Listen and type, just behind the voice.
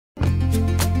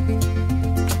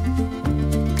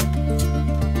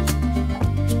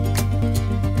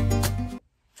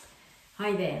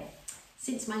Hi there.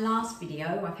 Since my last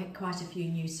video, I've had quite a few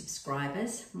new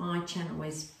subscribers. My channel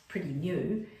is pretty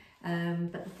new,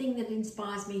 but the thing that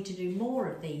inspires me to do more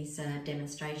of these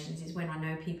demonstrations is when I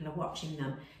know people are watching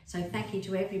them. So thank you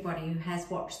to everybody who has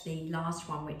watched the last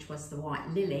one, which was the White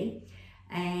Lily.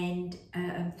 And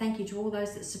thank you to all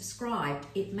those that subscribed.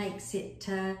 It makes it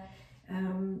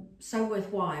so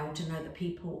worthwhile to know that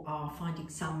people are finding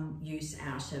some use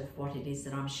out of what it is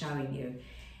that I'm showing you.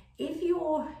 If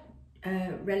you're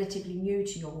relatively new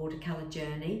to your watercolour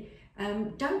journey,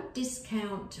 don't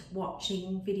discount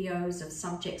watching videos of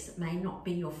subjects that may not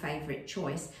be your favourite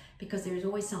choice, because there is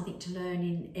always something to learn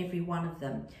in every one of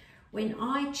them. When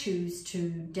I choose to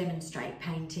demonstrate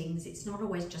paintings, it's not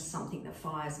always just something that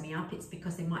fires me up, it's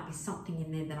because there might be something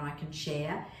in there that I can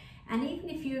share. And even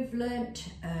if you've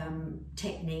learnt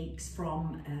techniques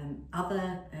from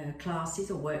other classes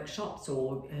or workshops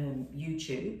or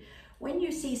YouTube, when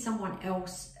you see someone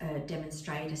else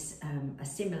demonstrate a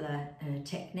similar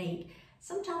technique,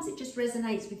 sometimes it just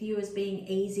resonates with you as being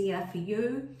easier for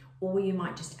you, or you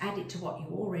might just add it to what you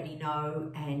already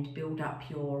know and build up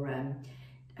your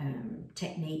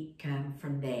technique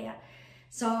from there.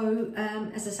 So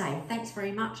as I say, thanks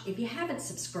very much. If you haven't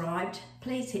subscribed,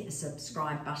 please hit the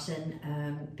subscribe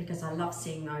button because I love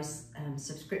seeing those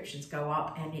subscriptions go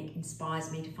up, and it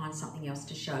inspires me to find something else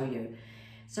to show you.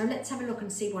 So let's have a look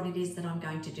and see what it is that I'm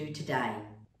going to do today.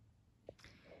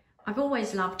 I've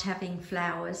always loved having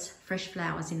flowers, fresh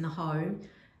flowers in the home,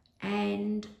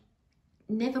 and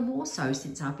never more so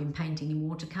since I've been painting in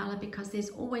watercolour, because there's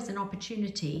always an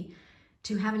opportunity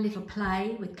to have a little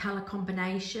play with colour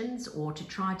combinations or to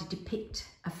try to depict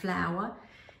a flower.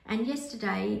 And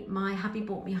yesterday my hubby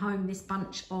brought me home this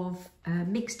bunch of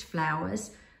mixed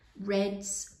flowers,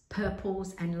 reds,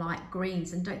 purples and light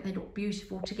greens, and don't they look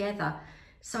beautiful together?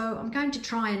 So I'm going to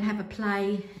try and have a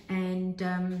play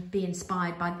and be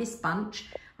inspired by this bunch.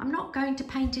 I'm not going to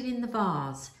paint it in the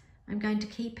vase. I'm going to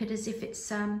keep it as if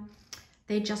it's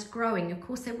they're just growing. Of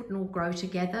course, they wouldn't all grow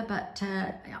together, but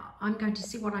I'm going to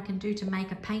see what I can do to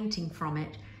make a painting from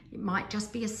it. It might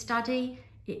just be a study.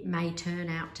 It may turn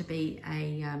out to be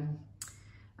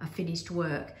a finished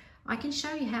work. I can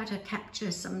show you how to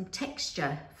capture some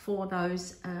texture for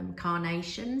those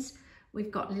carnations. We've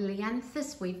got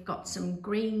lilianthus, we've got some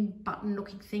green button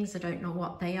looking things, I don't know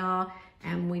what they are,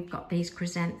 and we've got these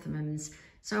chrysanthemums.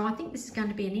 So I think this is going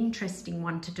to be an interesting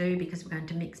one to do, because we're going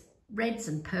to mix reds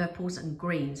and purples and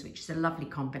greens, which is a lovely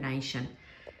combination.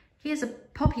 Here's a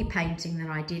poppy painting that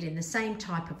I did in the same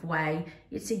type of way.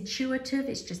 It's intuitive,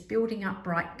 it's just building up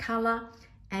bright colour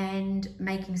and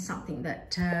making something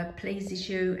that pleases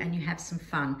you and you have some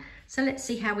fun. So let's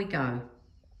see how we go.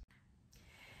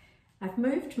 I've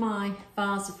moved my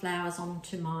vase of flowers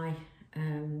onto my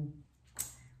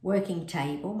working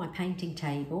table, my painting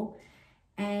table,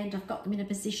 and I've got them in a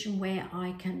position where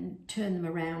I can turn them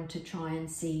around to try and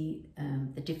see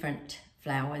the different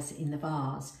flowers in the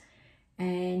vase.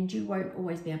 And you won't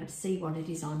always be able to see what it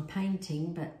is I'm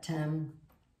painting, but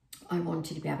I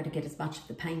wanted to be able to get as much of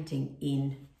the painting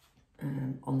in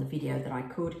on the video that I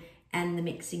could, and the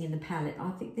mixing in the palette.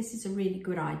 I think this is a really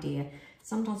good idea.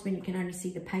 Sometimes when you can only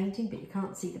see the painting but you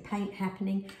can't see the paint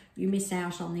happening, you miss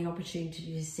out on the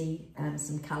opportunity to see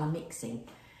some colour mixing.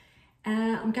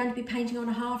 I'm going to be painting on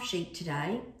a half sheet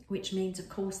today, which means of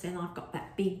course then I've got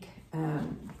that big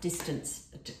distance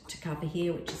to cover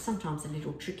here, which is sometimes a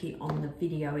little tricky on the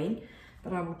videoing,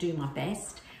 but I will do my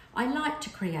best. I like to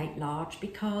create large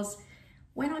because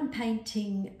when I'm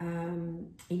painting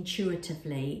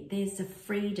intuitively, there's a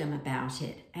freedom about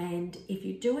it, and if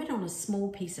you do it on a small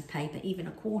piece of paper, even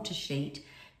a quarter sheet,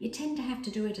 you tend to have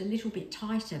to do it a little bit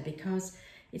tighter because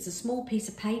it's a small piece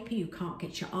of paper, you can't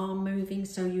get your arm moving,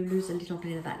 so you lose a little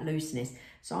bit of that looseness.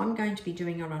 So I'm going to be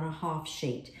doing it on a half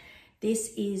sheet.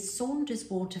 This is Saunders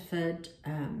Waterford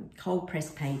cold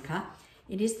press paper.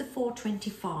 It is the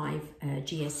 425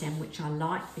 GSM, which I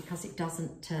like because it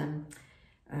doesn't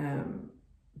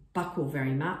buckle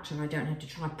very much, and I don't have to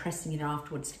try pressing it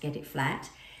afterwards to get it flat.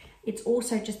 It's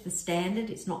also just the standard,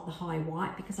 it's not the high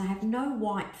white, because I have no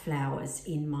white flowers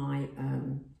in my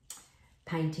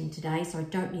painting today, so I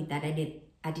don't need that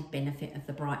added benefit of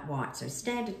the bright white. So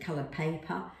standard coloured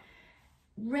paper,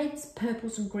 reds,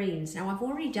 purples and greens. Now I've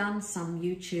already done some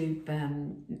YouTube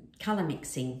colour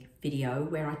mixing video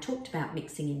where I talked about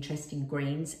mixing interesting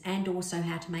greens and also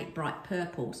how to make bright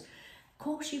purples. Of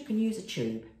course you can use a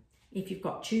tube. If you've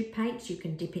got tube paints, you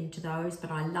can dip into those,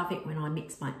 but I love it when I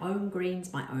mix my own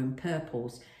greens, my own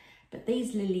purples. But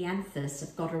these lilianthus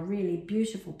have got a really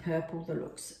beautiful purple that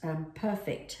looks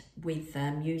perfect with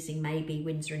using maybe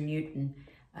Winsor & Newton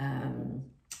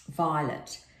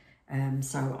violet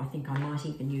So I think I might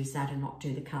even use that and not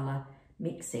do the colour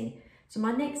mixing. So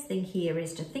my next thing here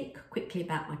is to think quickly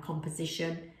about my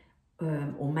composition,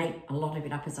 or make a lot of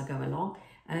it up as I go along,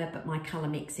 but my colour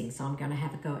mixing. So I'm going to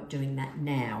have a go at doing that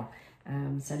now.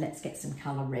 So let's get some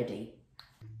colour ready.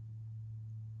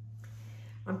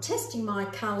 I'm testing my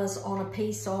colours on a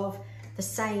piece of the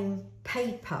same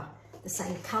paper, the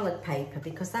same coloured paper,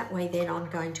 because that way then I'm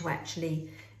going to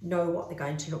actually know what they're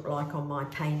going to look like on my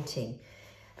painting.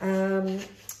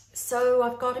 So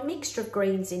I've got a mixture of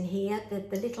greens in here.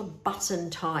 The little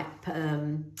button type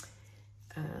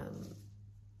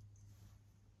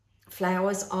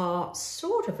flowers are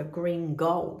sort of a green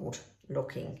gold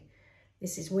looking.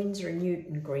 This is Winsor and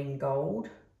Newton green gold.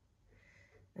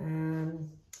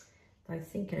 Though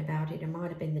thinking about it, it might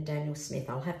have been the Daniel Smith.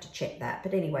 I'll have to check that.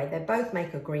 But anyway, they both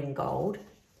make a green gold.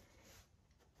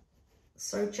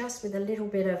 So just with a little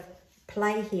bit of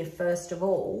play here, first of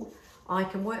all, I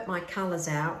can work my colours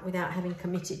out without having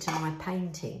committed to my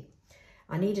painting.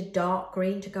 I need a dark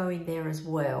green to go in there as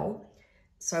well.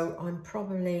 So I'm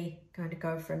probably going to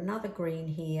go for another green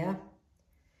here.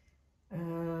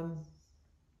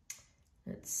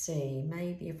 Let's see,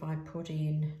 maybe if I put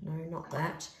in, no, not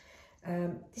that.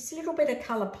 This little bit of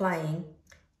colour playing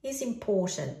is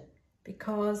important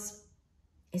because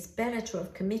it's better to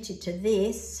have committed to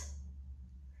this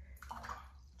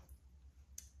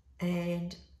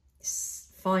and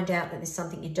find out that there's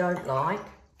something you don't like.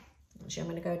 Actually, I'm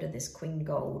going to go to this Quin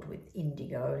gold with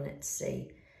indigo and let's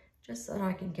see, just so that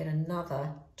I can get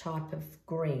another type of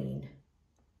green.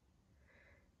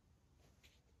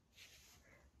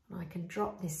 I can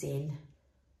drop this in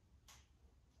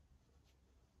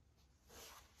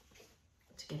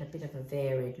to get a bit of a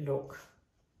varied look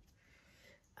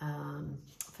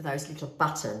for those little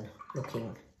button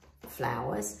looking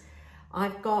flowers.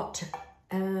 I've got,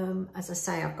 as I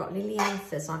say, I've got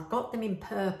lilianthus. I've got them in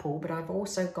purple, but I've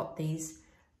also got these,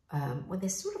 well, they're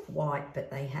sort of white,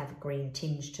 but they have a green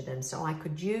tinge to them. So I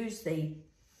could use the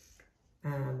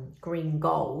green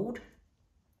gold,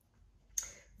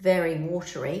 very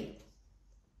watery.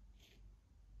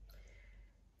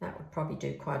 That would probably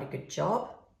do quite a good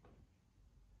job.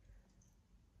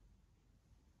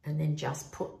 And then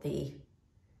just put the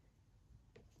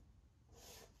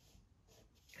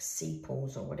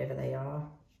sepals or whatever they are.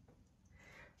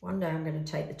 One day I'm going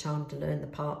to take the time to learn the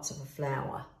parts of a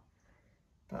flower.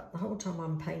 But the whole time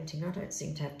I'm painting, I don't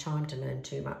seem to have time to learn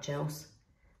too much else.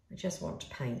 I just want to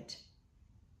paint.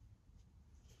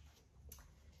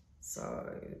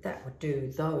 So that would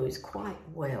do those quite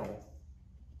well.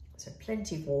 So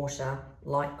plenty of water,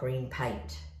 light green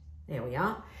paint. There we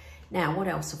are. Now, what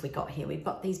else have we got here? We've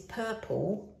got these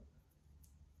purple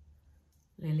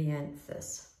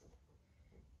lilianthus.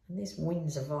 And this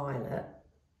Winsor violet.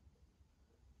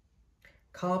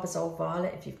 Carbazole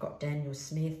violet if you've got Daniel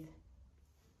Smith.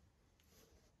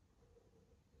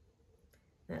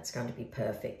 That's going to be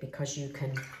perfect because you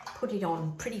can put it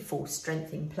on pretty full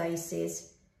strength in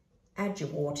places. Add your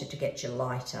water to get your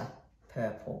lighter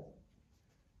purple.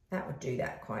 That would do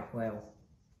that quite well.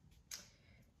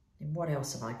 And what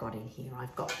else have I got in here?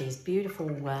 I've got these beautiful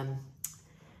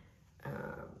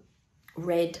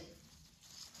red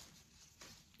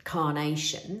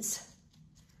carnations.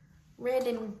 Red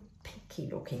and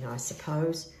pinky looking, I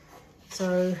suppose.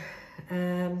 So, don't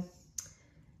know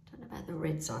about the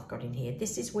reds I've got in here.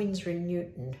 This is Winsor and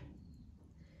Newton.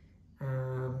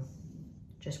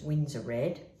 Just Winsor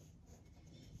red.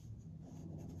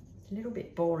 A little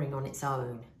bit boring on its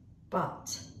own,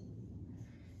 but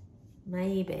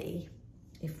maybe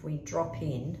if we drop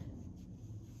in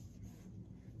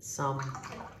some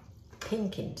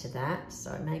pink into that,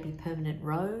 so maybe permanent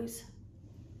rose.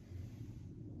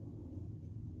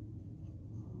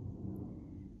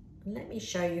 And let me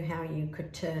show you how you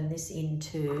could turn this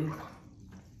into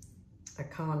a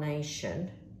carnation.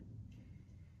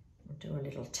 I'll do a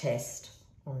little test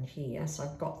on here. So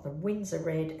I've got the Winsor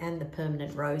red and the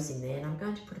permanent rose in there, and I'm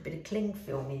going to put a bit of cling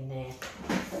film in there.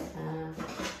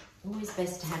 Always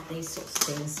best to have these sorts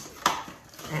of things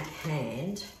at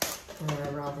hand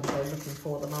rather than go looking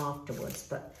for them afterwards.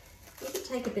 But you can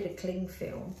take a bit of cling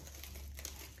film.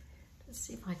 Let's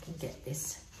see if I can get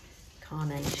this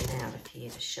carnation out of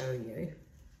here to show you.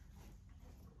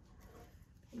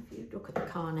 If you look at the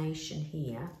carnation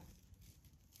here,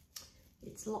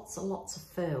 it's lots and lots of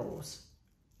furls.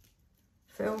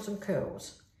 Furls and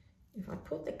curls. If I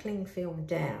put the cling film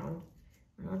down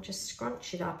and I'll just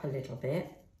scrunch it up a little bit,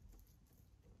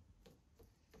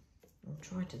 I'll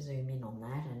try to zoom in on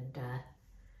that and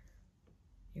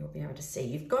you'll be able to see.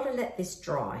 You've got to let this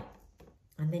dry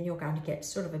and then you're going to get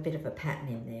sort of a bit of a pattern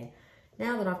in there.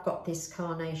 Now that I've got this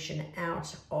carnation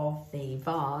out of the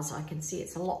vase, I can see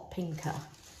it's a lot pinker.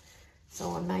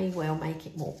 So I may well make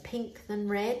it more pink than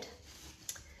red.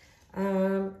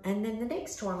 And then the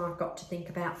next one I've got to think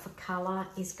about for colour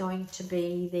is going to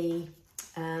be the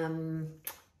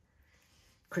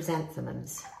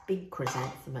chrysanthemums, big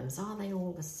chrysanthemums. Are they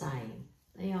all the same?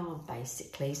 They are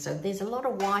basically. So there's a lot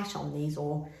of white on these,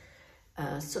 or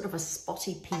sort of a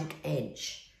spotty pink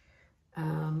edge.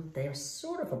 They're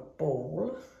sort of a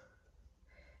ball,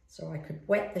 so I could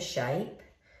wet the shape.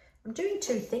 I'm doing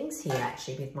two things here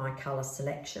actually with my colour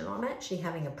selection. I'm actually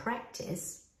having a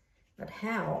practice at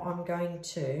how I'm going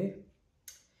to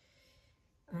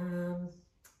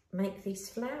make these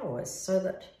flowers, so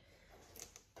that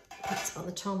perhaps by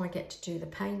the time I get to do the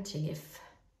painting, if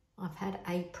I've had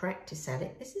a practice at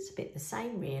it, this is a bit the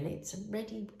same really. It's a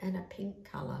reddy and a pink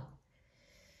colour.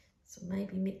 So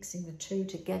maybe mixing the two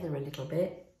together a little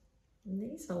bit. And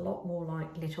these are a lot more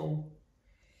like little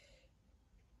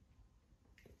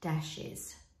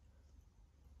dashes.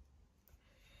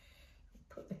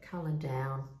 Put the colour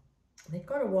down. They've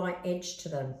got a white edge to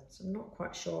them, so I'm not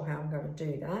quite sure how I'm going to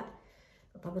do that.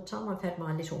 But by the time I've had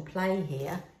my little play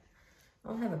here,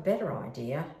 I'll have a better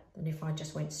idea than if I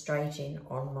just went straight in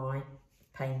on my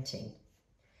painting.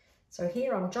 So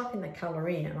here I'm dropping the colour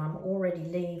in, and I'm already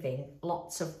leaving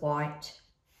lots of white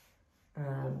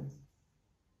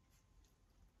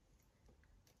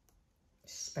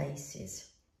spaces,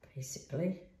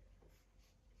 basically.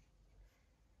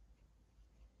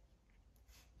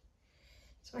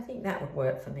 So I think that would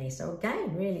work for me. So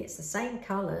again, really, it's the same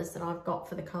colours that I've got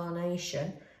for the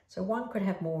carnation. So one could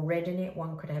have more red in it,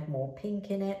 one could have more pink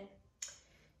in it.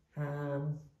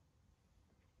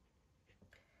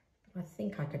 I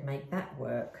think I could make that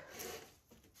work.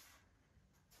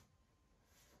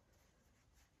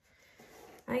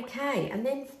 Okay, and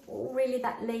then really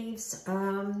that leaves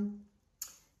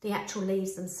the actual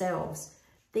leaves themselves.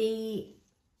 The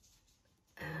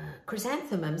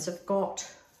chrysanthemums have got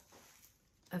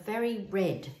a very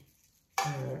red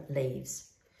leaves.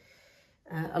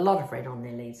 A lot of red on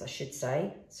their leaves, I should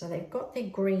say. So they've got their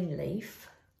green leaf.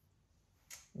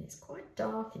 And it's quite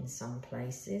dark in some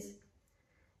places.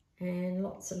 And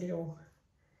lots of little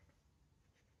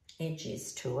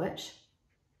edges to it.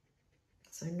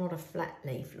 So not a flat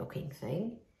leaf looking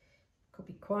thing. Could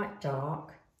be quite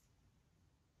dark.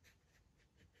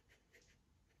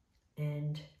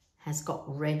 And has got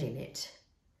red in it.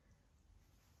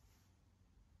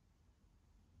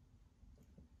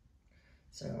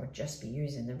 So I'll just be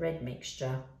using the red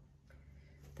mixture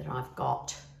that I've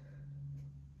got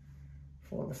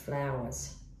for the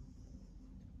flowers.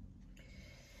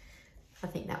 I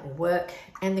think that will work.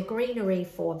 And the greenery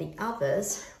for the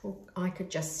others, well, I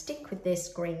could just stick with this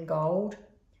green gold,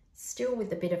 still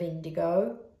with a bit of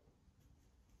indigo.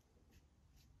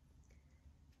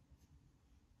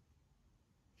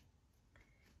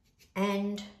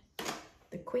 And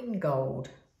the Quin gold.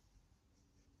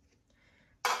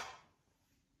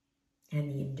 And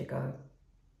the indigo.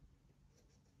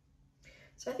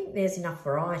 So I think there's enough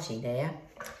variety there.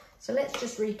 So let's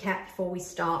just recap before we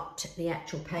start the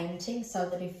actual painting, so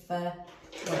that if, well,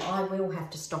 I will have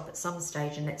to stop at some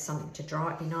stage and let something to dry.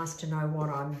 It'd be nice to know what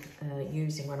I'm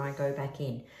using when I go back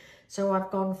in. So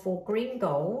I've gone for green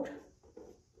gold.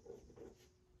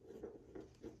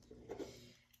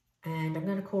 And I'm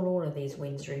going to call all of these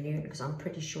Winsor & Newton because I'm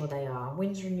pretty sure they are.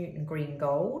 Winsor & Newton green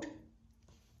gold.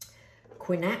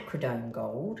 Quinacridone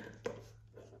gold,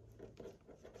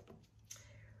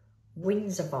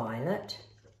 Winsor violet,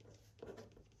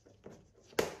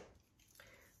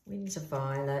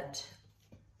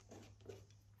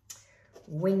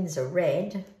 Winsor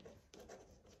red,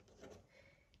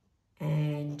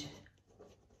 and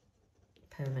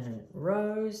permanent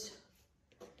rose,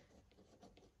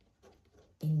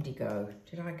 indigo.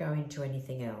 Did I go into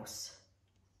anything else?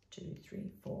 2,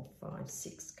 3, 4, 5,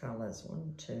 6 colours.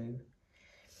 1, 2,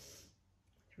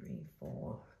 3,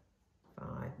 4, 5.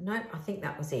 No, I think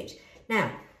that was it.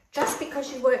 Now, just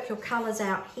because you work your colours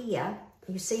out here,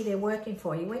 you see they're working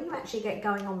for you. When you actually get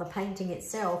going on the painting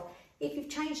itself, if you've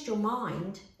changed your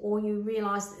mind or you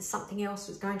realise that something else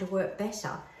was going to work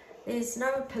better, there's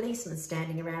no policeman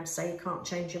standing around to say you can't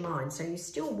change your mind. So you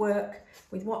still work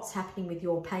with what's happening with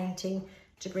your painting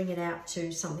to bring it out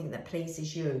to something that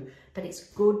pleases you. But it's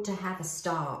good to have a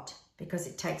start because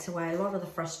it takes away a lot of the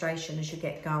frustration as you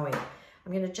get going.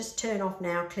 I'm going to just turn off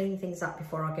now, clean things up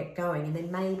before I get going, and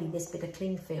then maybe this bit of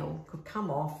cling film could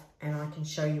come off and I can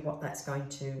show you what that's going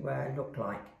to look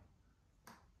like.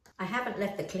 I haven't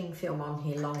left the cling film on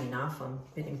here long enough. I'm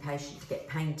a bit impatient to get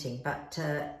painting, but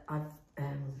I've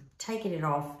taking it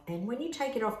off. And when you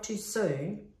take it off too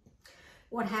soon,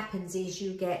 what happens is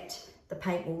you get, the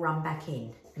paint will run back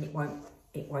in and it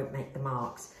won't make the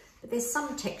marks. But there's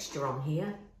some texture on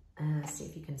here. See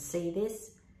if you can see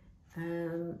this.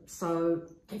 So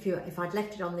if I'd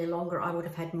left it on there longer, I would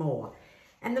have had more.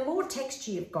 And the more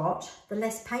texture you've got, the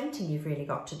less painting you've really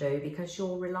got to do, because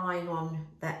you're relying on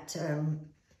that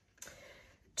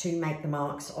to make the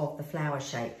marks of the flower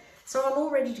shape. So I'm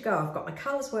all ready to go. I've got my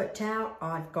colours worked out.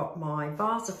 I've got my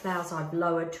vase of flowers I've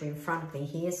lowered to in front of me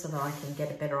here so that I can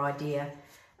get a better idea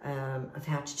of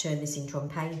how to turn this into a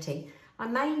painting. I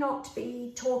may not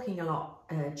be talking a lot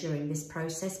during this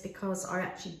process because I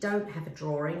actually don't have a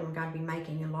drawing. I'm going to be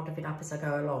making a lot of it up as I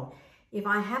go along. If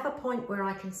I have a point where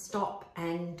I can stop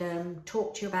and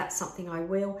talk to you about something, I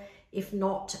will. If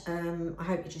not, I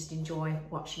hope you just enjoy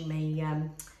watching me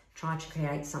try to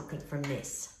create something from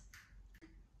this.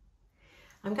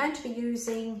 I'm going to be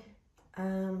using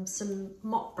some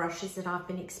mop brushes that I've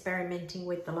been experimenting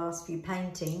with the last few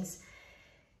paintings.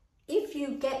 If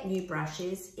you get new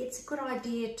brushes, it's a good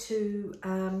idea to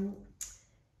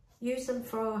use them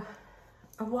for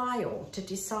a while to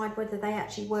decide whether they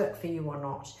actually work for you or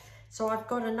not. So I've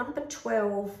got a number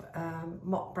 12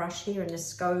 mop brush here in a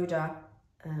Skoda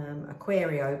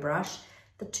Aquario brush.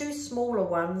 The two smaller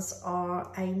ones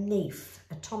are a Neef,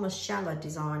 a Thomas Schaller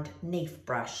designed Neef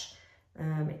brush.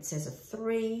 It says a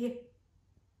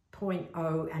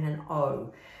 3.0 and an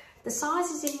O. The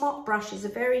sizes in mop brushes are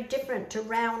very different to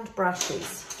round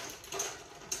brushes.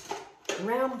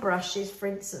 Round brushes, for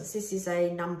instance, this is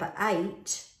a number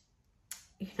 8,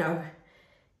 you know,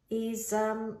 is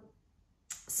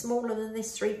smaller than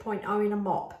this 3.0 in a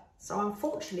mop. So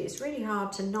unfortunately, it's really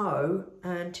hard to know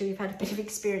until you've had a bit of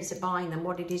experience at buying them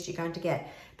what it is you're going to get.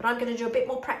 But I'm going to do a bit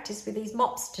more practice with these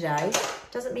mops today.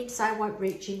 Doesn't mean to say I won't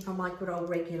reach in for my good old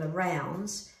regular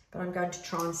rounds, but I'm going to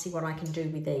try and see what I can do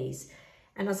with these.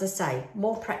 And as I say,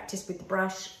 more practice with the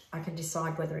brush, I can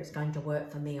decide whether it's going to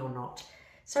work for me or not.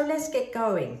 So let's get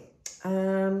going.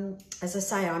 As I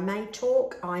say, I may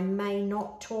talk, I may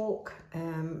not talk.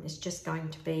 It's just going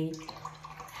to be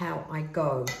how I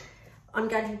go. I'm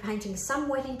going to be painting some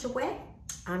wet into wet.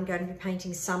 I'm going to be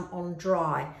painting some on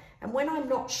dry. And when I'm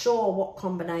not sure what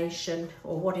combination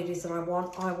or what it is that I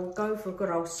want, I will go for a good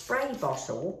old spray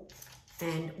bottle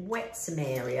and wet some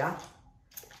area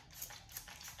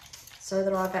so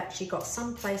that I've actually got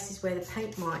some places where the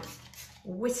paint might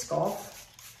whisk off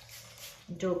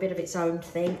and do a bit of its own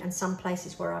thing, and some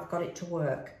places where I've got it to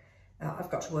work. I've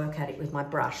got to work at it with my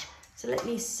brush. So let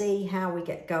me see how we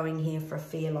get going here for a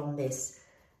feel on this.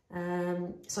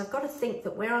 So I've got to think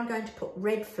that where I'm going to put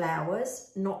red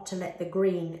flowers, not to let the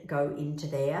green go into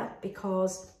there,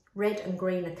 because red and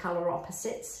green are colour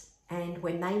opposites, and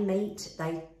when they meet,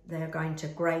 they're going to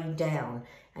grey down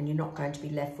and you're not going to be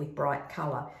left with bright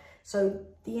colour. So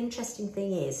the interesting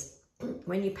thing is,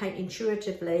 when you paint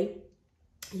intuitively,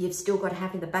 you've still got to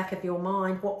have in the back of your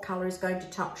mind what colour is going to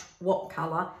touch what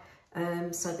colour,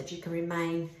 so that you can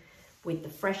remain with the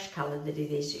fresh colour that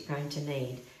it is you're going to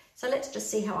need. So let's just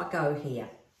see how I go here.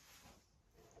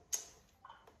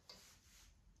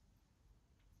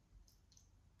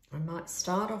 I might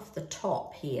start off the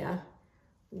top here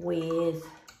with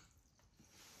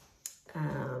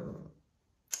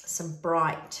some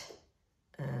bright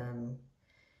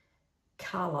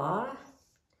colour.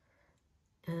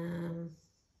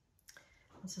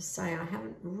 As I say, I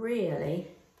haven't really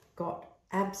got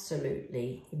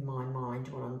absolutely in my mind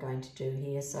what I'm going to do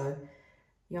here. So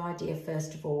the idea,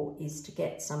 first of all, is to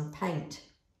get some paint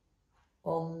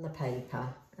on the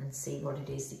paper and see what it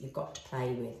is that you've got to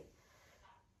play with.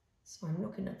 So I'm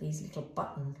looking at these little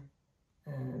button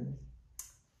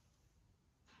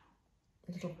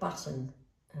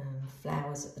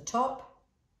flowers at the top.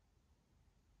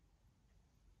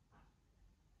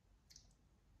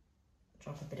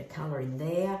 Drop a bit of colour in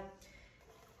there.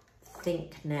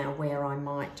 Think now where I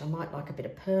might like a bit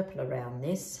of purple around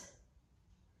this.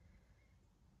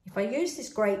 If I use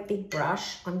this great big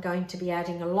brush, I'm going to be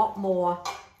adding a lot more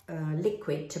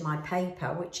liquid to my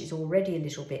paper, which is already a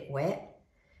little bit wet,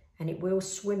 and it will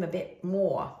swim a bit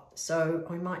more. So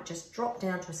I might just drop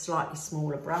down to a slightly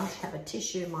smaller brush, have a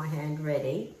tissue in my hand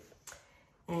ready,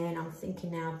 and I'm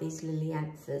thinking now of these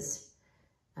lilianthus,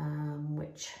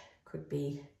 which could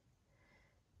be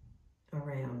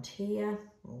around here,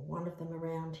 or one of them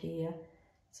around here.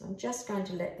 So I'm just going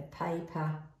to let the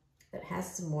paper that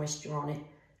has some moisture on it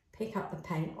pick up the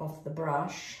paint off the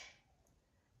brush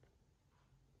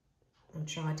and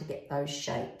try to get those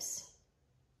shapes.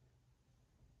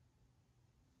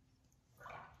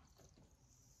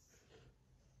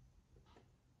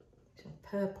 So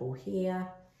purple here,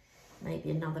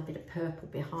 maybe another bit of purple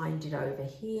behind it over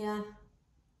here.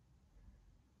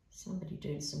 Somebody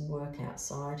doing some work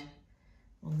outside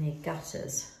on their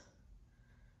gutters.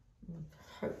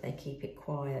 I hope they keep it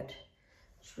quiet.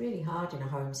 It's really hard in a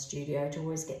home studio to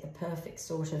always get the perfect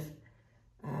sort of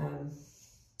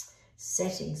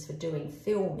settings for doing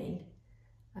filming,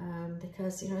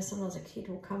 because, you know, sometimes a kid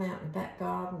will come out in the back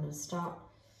garden and start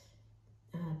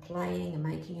playing and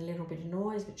making a little bit of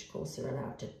noise, which of course they're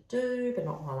allowed to do, but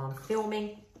not while I'm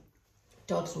filming.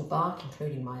 Dogs will bark,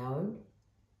 including my own.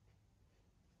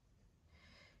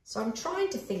 So I'm trying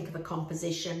to think of a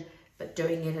composition, but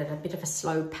doing it at a bit of a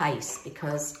slow pace,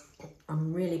 because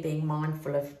I'm really being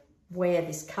mindful of where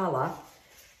this colour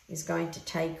is going to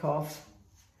take off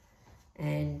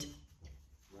and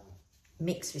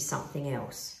mix with something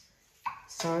else.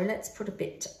 So let's put a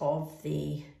bit of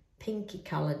the pinky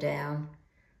colour down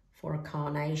for a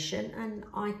carnation, and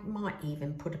I might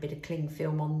even put a bit of cling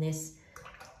film on this,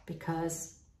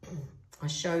 because I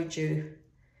showed you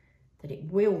that it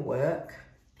will work,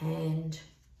 and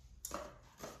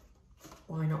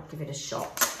why not give it a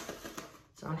shot?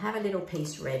 So I'll have a little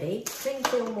piece ready. Cling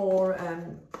film or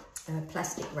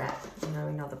plastic wrap. You know,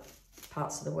 in other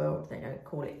parts of the world they don't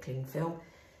call it cling film.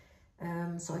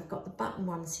 So I've got the button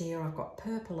ones here, I've got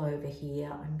purple over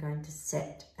here. I'm going to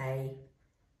set a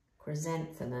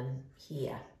chrysanthemum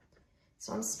here.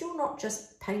 So I'm still not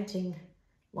just painting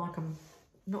like I'm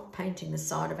not painting the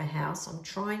side of a house. I'm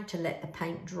trying to let the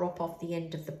paint drop off the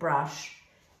end of the brush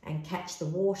and catch the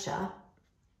water.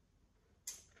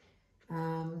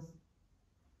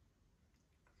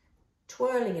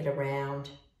 Twirling it around,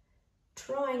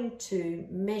 trying to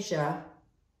measure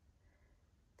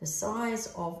the size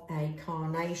of a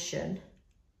carnation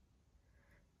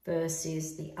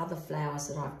versus the other flowers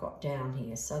that I've got down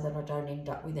here, so that I don't end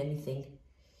up with anything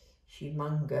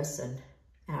humongous and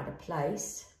out of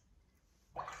place.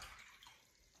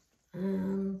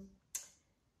 Look,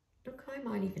 I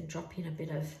might even drop in a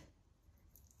bit of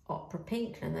opera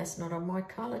pink, and that's not on my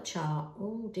colour chart.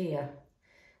 Oh dear.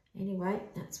 Anyway,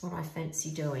 that's what I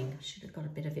fancy doing. I should have got a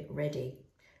bit of it ready.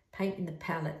 Painting the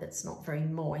palette that's not very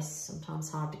moist, sometimes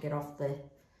hard to get off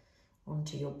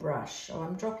onto your brush. So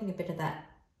I'm dropping a bit of that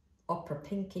opera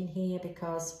pink in here,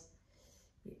 because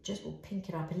it just will pink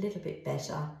it up a little bit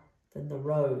better than the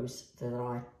rose that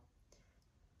I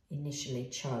initially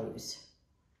chose.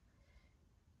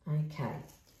 Okay,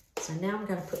 so now I'm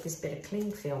going to put this bit of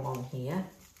cling film on here.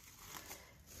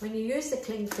 When you use the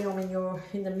cling film and you're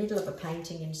in the middle of a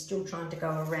painting and still trying to go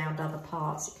around other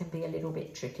parts, it can be a little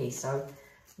bit tricky. So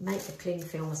make the cling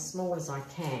film as small as I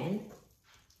can,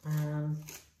 and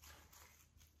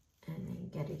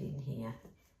then get it in here.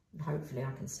 And hopefully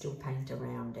I can still paint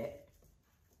around it.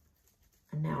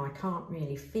 And now I can't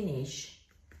really finish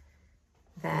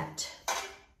that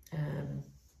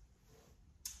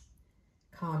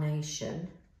carnation. I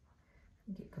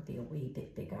think it could be a wee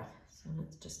bit bigger. So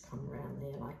let's just come around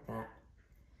there like that.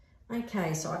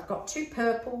 Okay, so I've got 2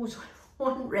 purples,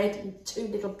 1 red and 2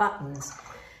 little buttons.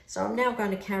 So I'm now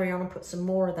going to carry on and put some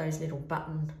more of those little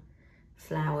button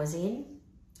flowers in.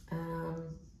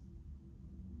 And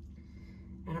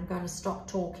I'm going to stop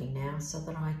talking now so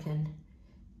that I can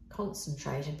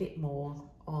concentrate a bit more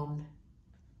on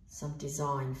some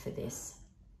design for this.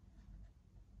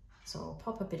 So I'll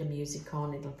pop a bit of music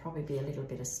on. It'll probably be a little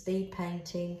bit of speed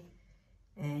painting,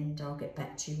 and I'll get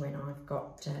back to you when I've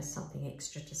got something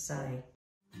extra to say.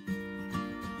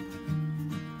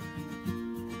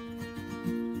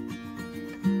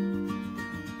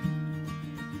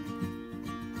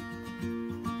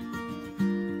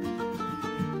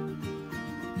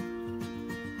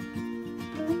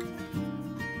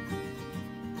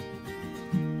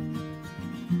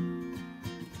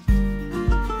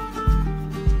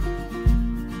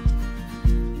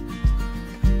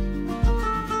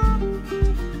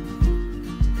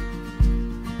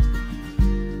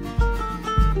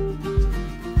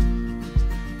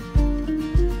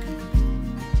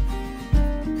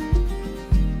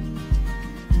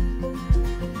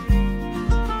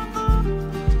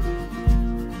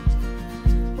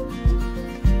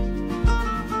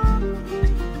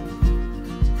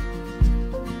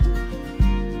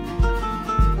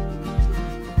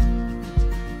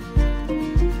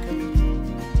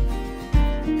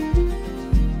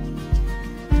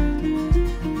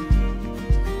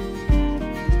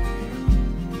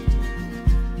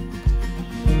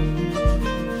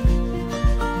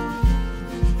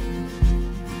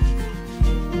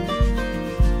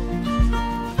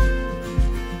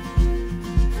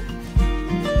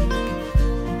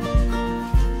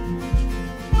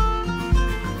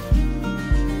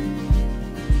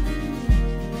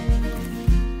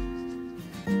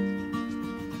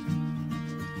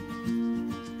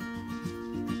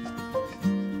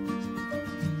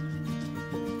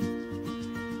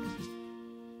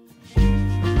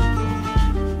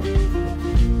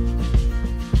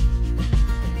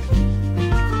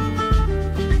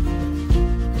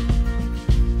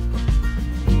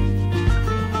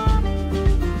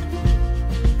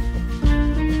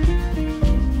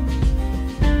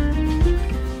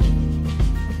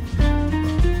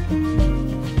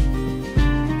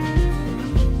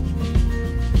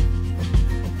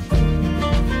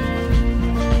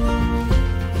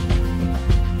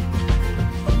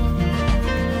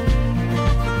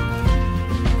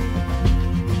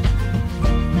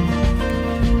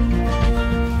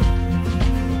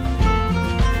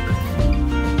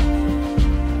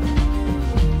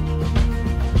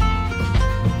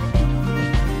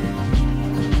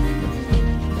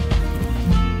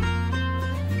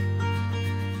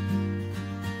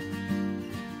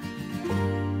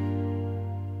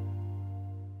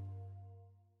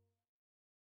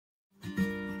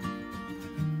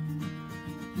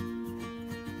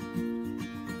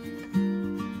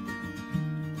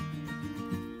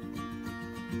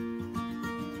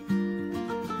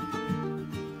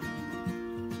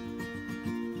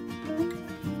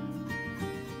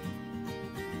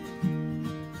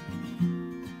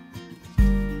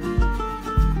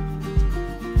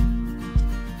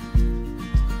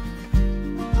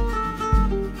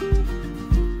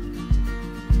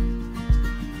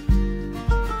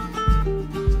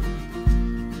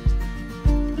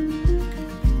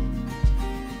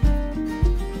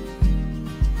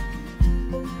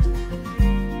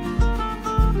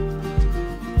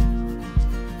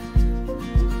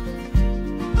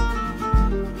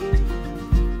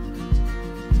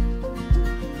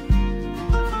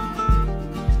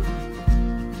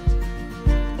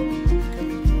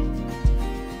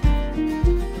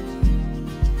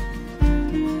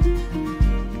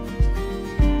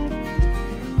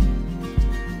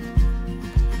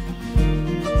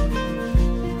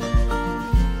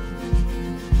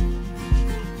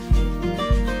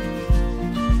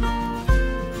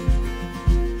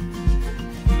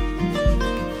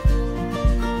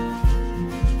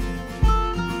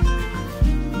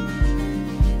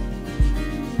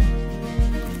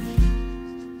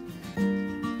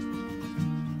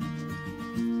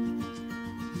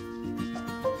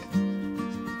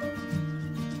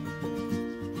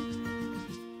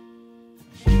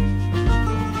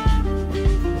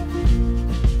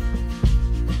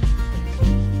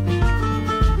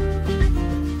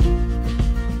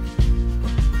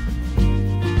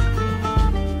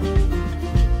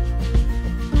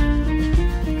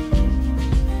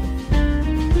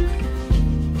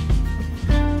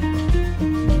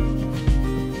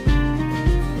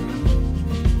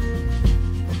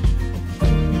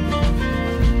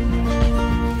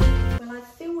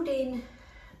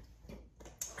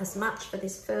 much for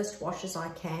this first wash as I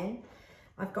can.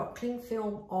 I've got cling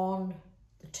film on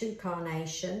the 2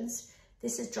 carnations.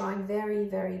 This is drying very,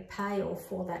 very pale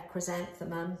for that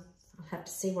chrysanthemum. I'll have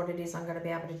to see what it is I'm going to be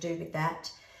able to do with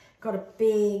that. Got a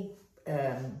big,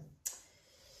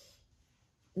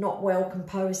 not well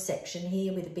composed section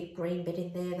here with a big green bit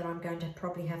in there that I'm going to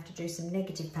probably have to do some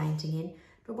negative painting in.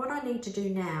 But what I need to do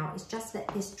now is just let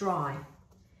this dry,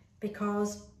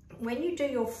 because when you do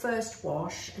your first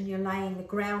wash and you're laying the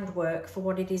groundwork for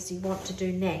what it is you want to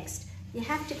do next, you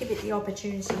have to give it the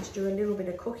opportunity to do a little bit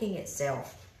of cooking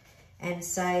itself and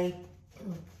say,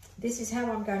 this is how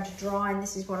I'm going to dry and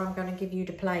this is what I'm going to give you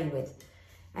to play with.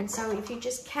 And so if you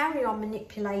just carry on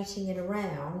manipulating it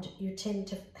around, you tend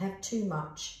to have too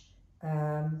much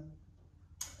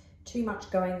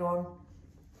going on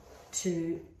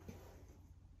to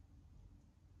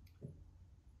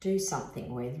do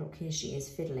something with. Look, here she is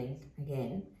fiddling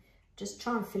again. Just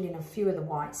try and fill in a few of the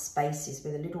white spaces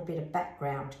with a little bit of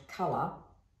background colour.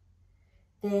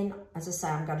 Then, as I say,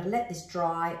 I'm going to let this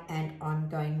dry and I'm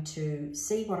going to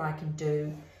see what I can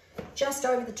do just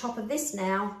over the top of this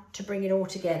now to bring it all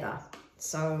together.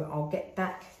 So I'll get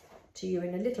back to you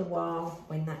in a little while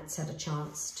when that's had a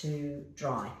chance to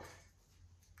dry.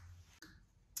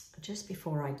 Just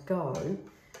before I go,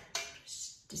 I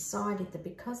decided that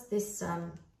because this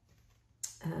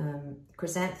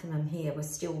chrysanthemum here was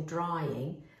still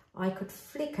drying, I could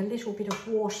flick a little bit of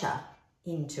water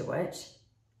into it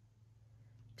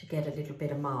to get a little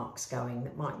bit of marks going.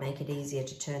 That might make it easier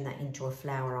to turn that into a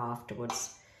flower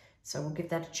afterwards. So we'll give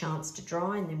that a chance to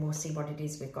dry and then we'll see what it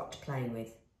is we've got to play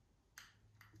with.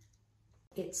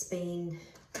 It's been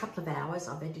a couple of hours.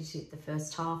 I've edited the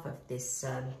first half of this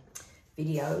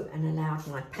video and allowed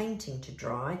my painting to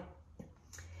dry.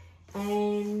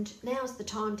 And now's the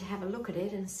time to have a look at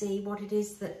it and see what it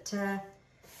is that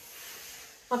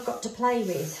I've got to play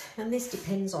with. And this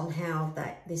depends on how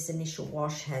this initial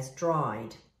wash has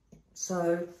dried.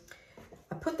 So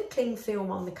I put the cling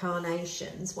film on the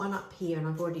carnations, one up here, and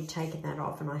I've already taken that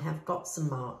off and I have got some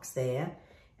marks there.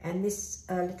 And this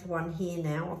little one here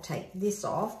now, I'll take this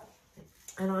off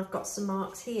and I've got some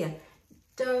marks here.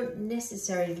 Don't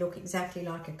necessarily look exactly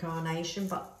like a carnation,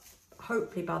 but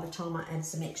hopefully by the time I add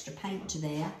some extra paint to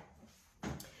there,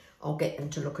 I'll get them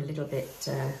to look a little bit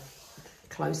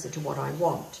closer to what I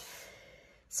want.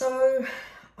 So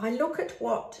I look at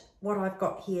what I've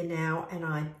got here now and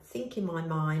I think in my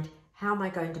mind, how am I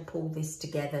going to pull this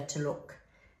together to look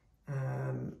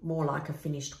more like a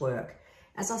finished work?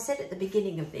 As I said at the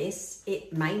beginning of this,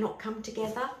 it may not come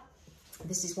together.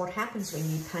 This is what happens when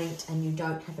you paint and you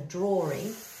don't have a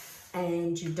drawing,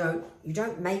 and you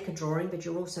don't make a drawing, but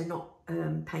you're also not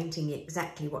painting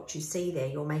exactly what you see there.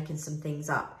 You're making some things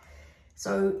up.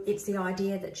 So it's the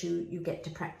idea that you get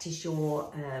to practice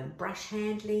your brush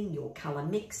handling, your colour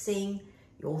mixing,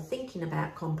 your thinking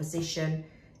about composition,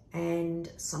 and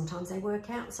sometimes they work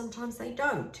out, sometimes they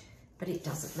don't, but it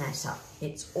doesn't matter.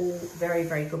 It's all very,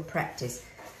 very good practice.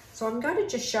 So I'm going to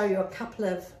just show you a couple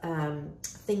of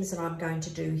things that I'm going to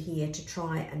do here to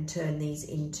try and turn these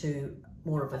into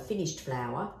more of a finished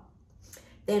flower.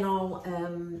 Then I'll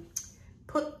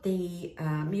put the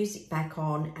music back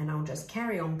on and I'll just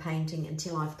carry on painting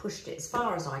until I've pushed it as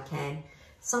far as I can.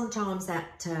 Sometimes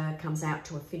that comes out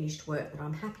to a finished work that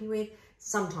I'm happy with.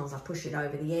 Sometimes I push it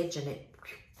over the edge and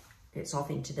it's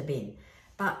off into the bin.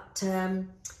 But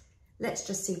let's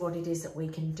just see what it is that we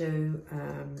can do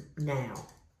now.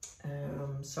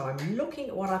 So I'm looking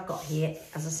at what I've got here.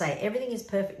 As I say, everything is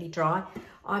perfectly dry.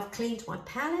 I've cleaned my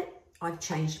palette. I've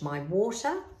changed my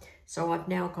water. So I've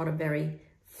now got a very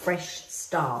fresh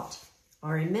start.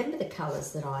 I remember the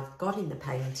colours that I've got in the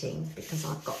painting because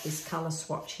I've got this colour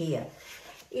swatch here.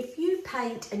 If you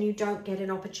paint and you don't get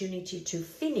an opportunity to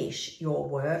finish your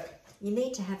work, you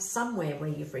need to have somewhere where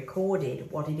you've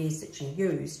recorded what it is that you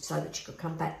used so that you could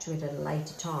come back to it at a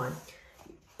later time.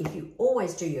 If you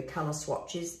always do your colour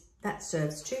swatches, that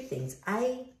serves two things.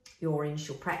 A, your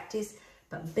initial practice,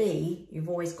 but B, you've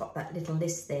always got that little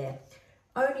list there.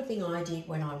 Only thing I did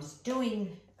when I was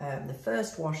doing the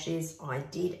first washes, I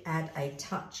did add a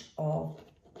touch of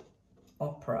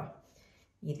opera,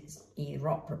 either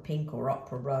opera pink or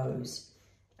opera rose.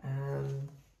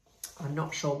 I'm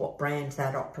not sure what brand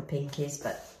that opera pink is,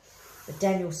 but the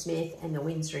Daniel Smith and the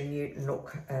Winsor & Newton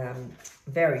look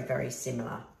very, very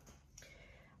similar.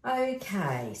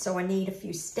 Okay, so I need a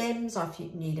few stems, I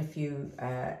need a few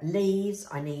leaves,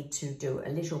 I need to do a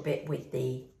little bit with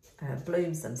the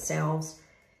blooms themselves.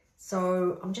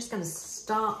 So I'm just going to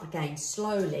start again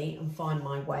slowly and find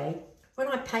my way. When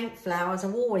I paint flowers,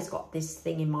 I've always got this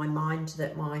thing in my mind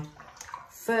that my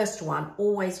first one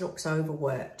always looks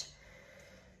overworked.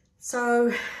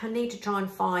 So I need to try and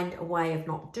find a way of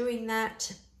not doing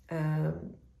that.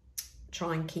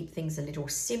 Try and keep things a little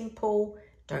simple.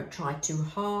 Don't try too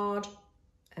hard.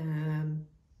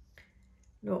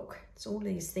 Look, it's all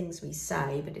these things we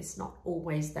say, but it's not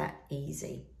always that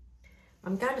easy.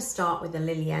 I'm going to start with the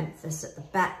Lilianthus at the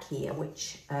back here,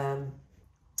 which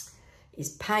is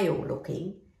pale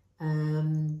looking.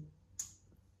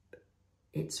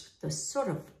 It's the sort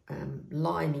of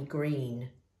limey green,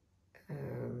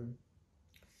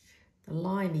 the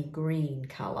limey green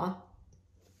colour.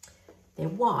 They're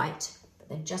white, but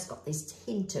they've just got this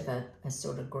hint of a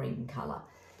sort of green colour.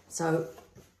 So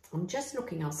I'm just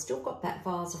looking, I've still got that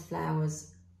vase of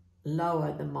flowers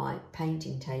lower than my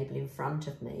painting table in front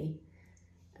of me.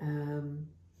 And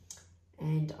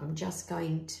I'm just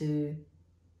going to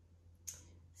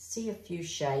see a few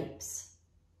shapes.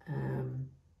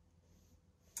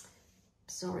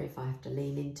 Sorry if I have to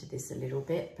lean into this a little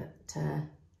bit, but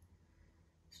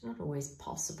it's not always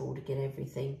possible to get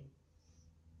everything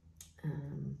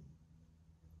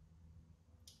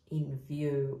in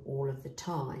view all of the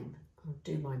time. I'll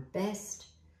do my best,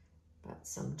 but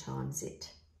sometimes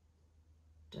it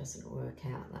doesn't work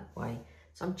out that way.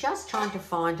 So I'm just trying to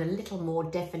find a little more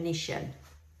definition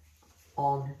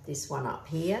on this one up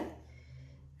here.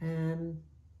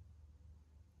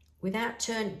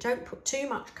 Don't put too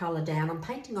much colour down. I'm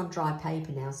painting on dry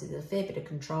paper now, so there's a fair bit of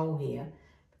control here.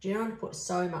 But you don't want to put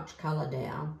so much colour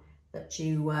down that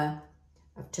you have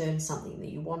turned something that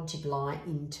you wanted light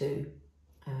into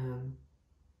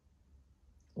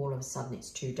all of a sudden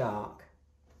it's too dark.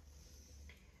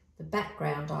 The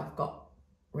background I've got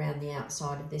around the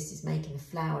outside of this is making the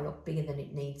flower look bigger than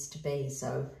it needs to be,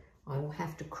 so I will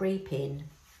have to creep in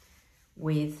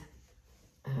with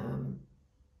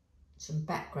some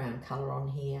background colour on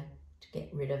here to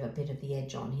get rid of a bit of the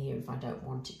edge on here if I don't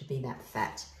want it to be that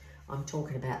fat. I'm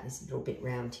talking about this little bit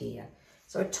round here.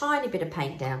 So a tiny bit of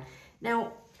paint down.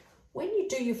 Now, when you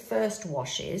do your first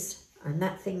washes, and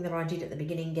that thing that I did at the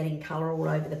beginning, getting colour all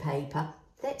over the paper,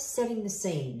 that's setting the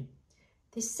scene.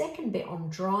 This second bit on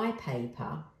dry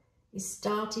paper is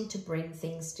starting to bring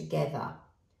things together,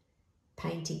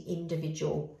 painting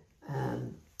individual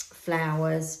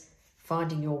flowers,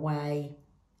 finding your way,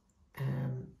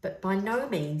 but by no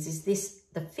means is this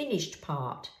the finished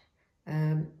part,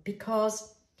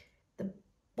 because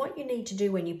what you need to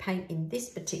do when you paint in this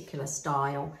particular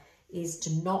style is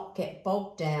to not get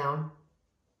bogged down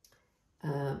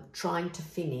trying to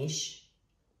finish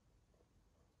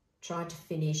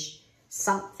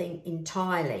something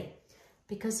entirely,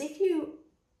 because if you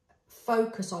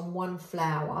focus on one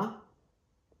flower,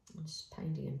 I'm just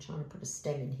painting and trying to put a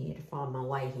stem in here to find my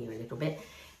way here a little bit.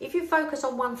 If you focus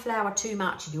on one flower too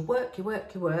much and you work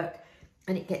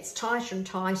and it gets tighter and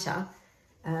tighter,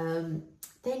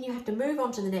 then you have to move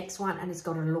on to the next one and it's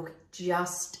got to look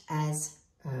just as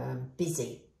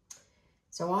busy.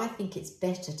 So I think it's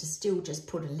better to still just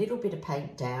put a little bit of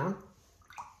paint down.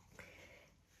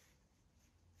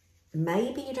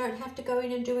 Maybe you don't have to go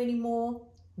in and do any more,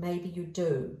 maybe you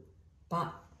do,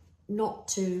 but not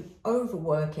to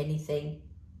overwork anything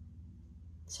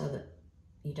so that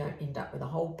you don't end up with a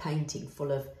whole painting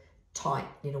full of tight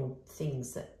little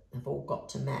things that have all got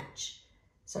to match.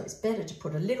 So it's better to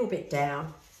put a little bit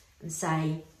down and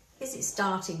say, is it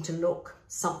starting to look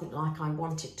something like I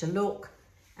want it to look?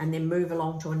 And then move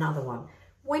along to another one.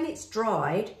 When it's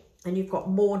dried and you've got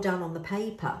more done on the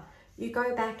paper, you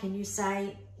go back and you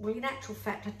say, well, in actual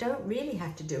fact, I don't really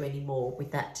have to do any more with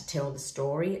that to tell the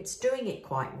story. It's doing it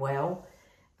quite well.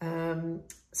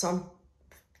 So I'm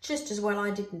just as well I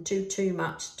didn't do too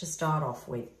much to start off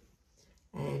with.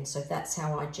 And so that's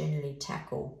how I generally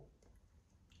tackle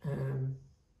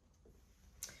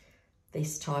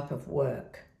this type of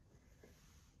work.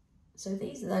 So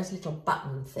these are those little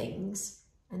button things,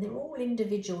 and they're all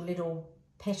individual little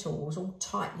petals, all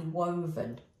tightly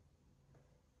woven.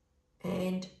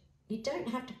 And you don't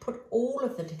have to put all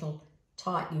of the little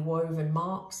tightly woven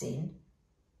marks in.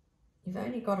 You've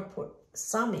only got to put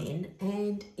some in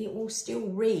and it will still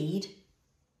read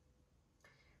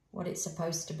what it's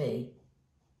supposed to be.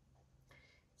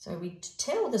 So we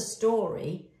tell the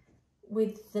story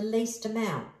with the least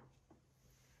amount.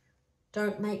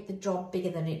 Don't make the job bigger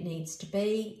than it needs to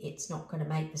be. It's not going to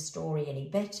make the story any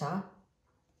better.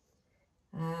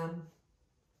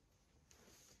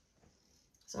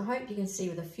 So I hope you can see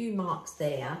with a few marks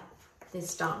there, they're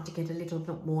starting to get a little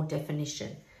bit more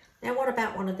definition. Now, what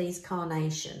about one of these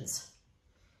carnations?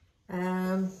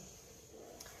 If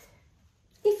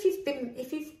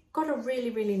you've got a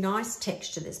really, really nice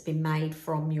texture that's been made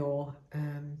from your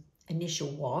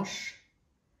initial wash,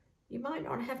 you might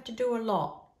not have to do a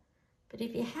lot. But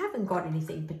if you haven't got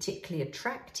anything particularly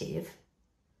attractive,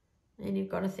 then you've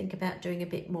got to think about doing a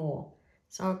bit more.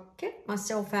 So I'll get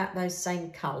myself out those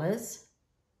same colours.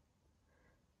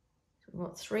 I've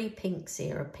got 3 pinks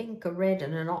here, a pink, a red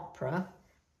and an opera.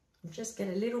 And just get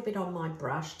a little bit on my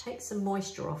brush, take some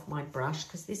moisture off my brush,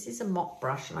 because this is a mop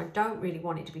brush and I don't really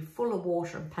want it to be full of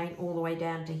water and paint all the way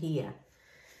down to here,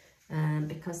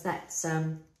 because that's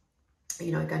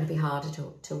you know, going to be harder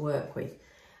to work with.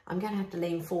 I'm going to have to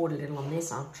lean forward a little on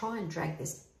this. I'll try and drag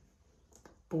this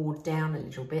board down a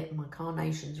little bit. My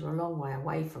carnations are a long way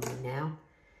away from me now,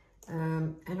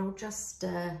 and I'll just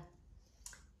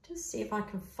see if I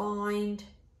can find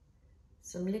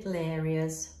some little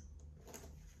areas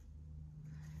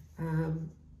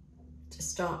to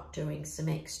start doing some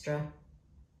extra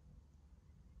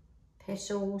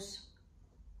petals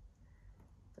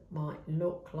that might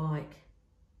look like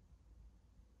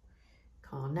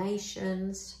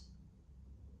carnations,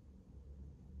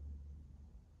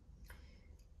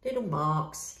 little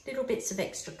marks, little bits of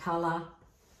extra colour.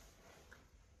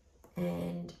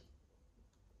 And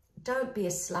don't be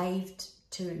a slave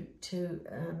to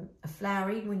a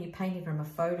flowering when you're painting from a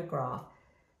photograph.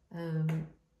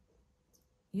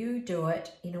 You do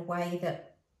it in a way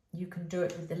that you can do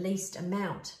it with the least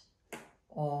amount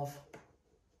of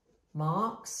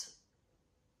marks.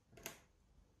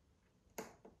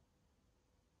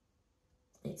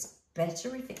 It's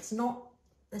better if it's not,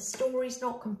 the story's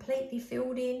not completely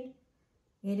filled in.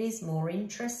 It is more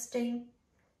interesting.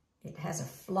 It has a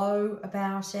flow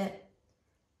about it.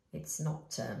 It's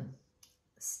not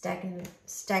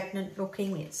stagnant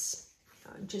looking. It's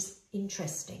just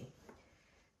interesting.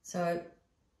 So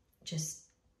just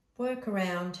work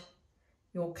around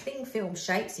your cling film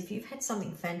shapes. If you've had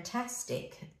something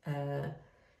fantastic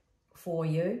for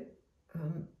you,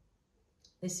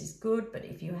 this is good, but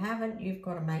if you haven't, you've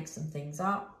got to make some things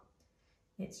up.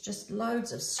 It's just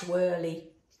loads of swirly,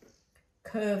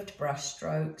 curved brush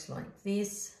strokes like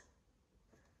this,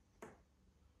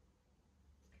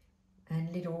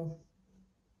 and little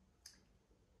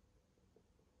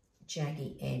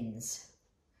jaggy ends.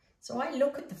 So I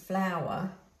look at the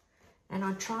flower and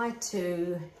I try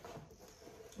to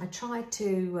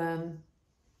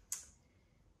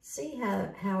see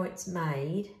how it's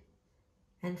made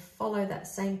and follow that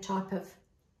same type of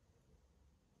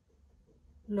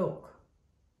look.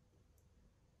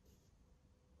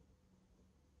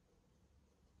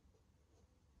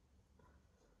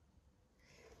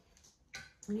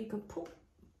 And you can put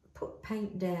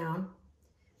paint down,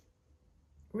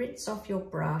 rinse off your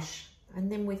brush,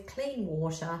 and then with clean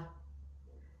water,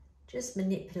 just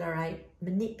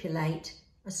manipulate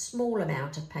a small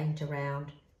amount of paint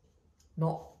around,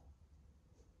 not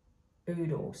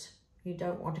oodles. You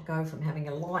don't want to go from having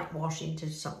a light wash into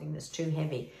something that's too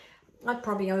heavy. I've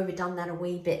probably overdone that a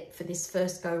wee bit for this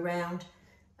first go round.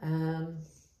 I'm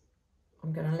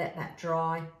going to let that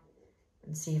dry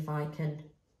and see if I can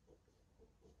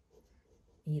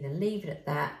either leave it at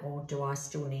that, or do I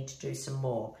still need to do some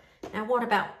more. Now what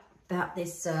about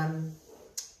this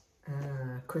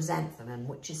chrysanthemum,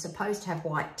 which is supposed to have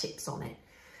white tips on it?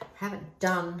 I haven't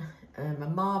done a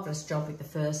marvellous job with the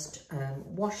first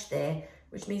wash there,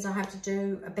 which means I have to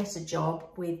do a better job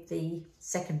with the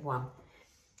second one.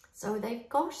 So they've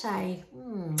got a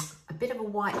bit of a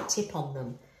white tip on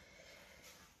them.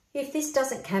 If this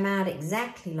doesn't come out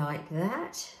exactly like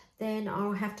that, then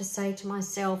I'll have to say to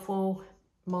myself, well,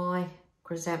 my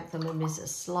chrysanthemum is a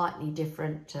slightly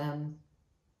different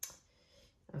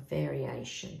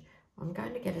variation. I'm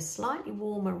going to get a slightly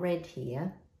warmer red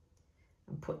here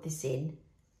and put this in.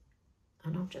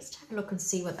 And I'll just have a look and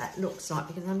see what that looks like,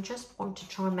 because I just want to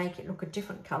try and make it look a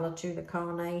different colour to the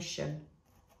carnation.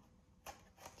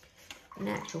 In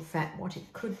actual fact, what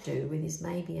it could do with is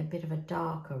maybe a bit of a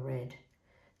darker red.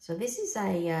 So this is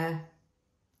a,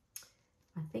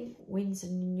 I think, Winsor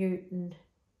Newton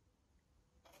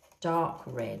dark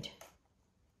red.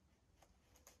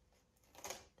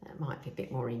 That might be a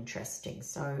bit more interesting.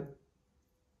 So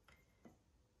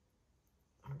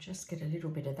I'll just get a little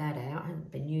bit of that out. I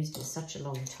haven't been used in such a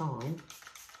long time.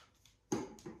 And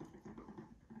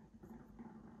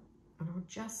I'll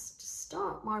just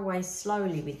start my way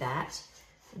slowly with that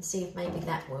and see if maybe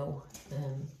that will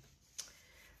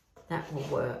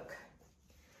work.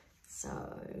 So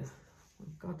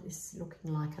I've got this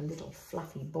looking like a little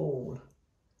fluffy ball.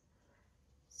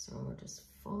 So I'll just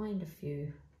find a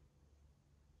few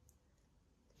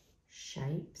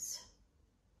shapes.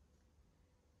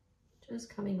 Just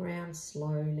coming around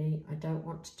slowly. I don't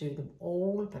want to do them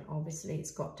all, but obviously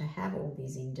it's got to have all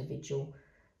these individual,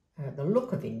 the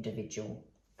look of individual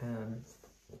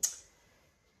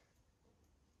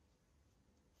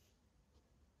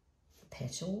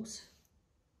petals.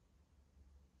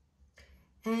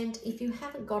 And if you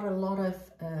haven't got a lot of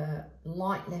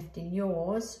light left in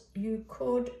yours, you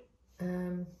could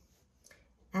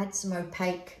add some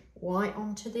opaque white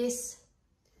onto this.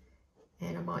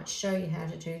 And I might show you how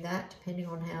to do that depending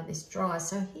on how this dries.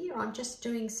 So here I'm just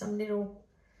doing some little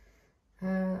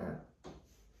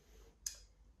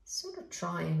sort of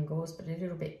triangles, but a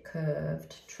little bit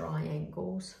curved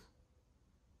triangles.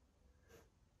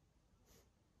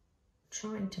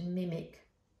 Trying to mimic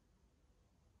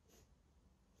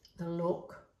the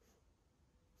look.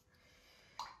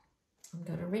 I'm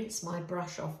going to rinse my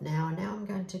brush off now, and now I'm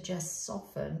going to just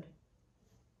soften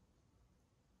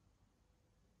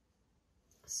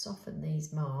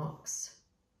these marks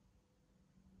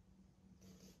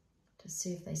to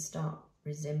see if they start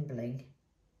resembling.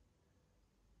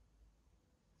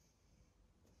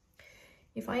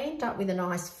 If I end up with a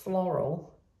nice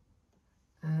floral,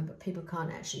 but people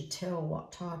can't actually tell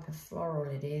what type of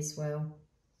floral it is, well,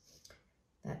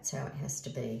 that's how it has to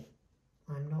be.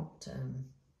 I'm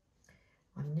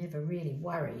never really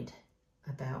worried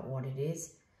about what it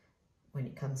is when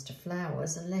it comes to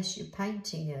flowers, unless you're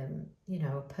painting, you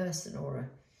know, a person or an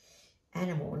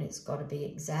animal, and it's got to be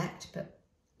exact. But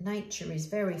nature is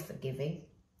very forgiving,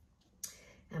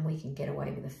 and we can get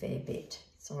away with a fair bit.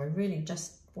 So I really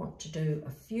just want to do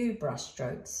a few brush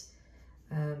strokes.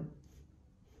 I'll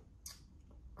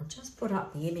just put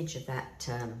up the image of that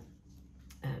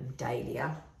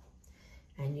dahlia,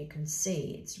 and you can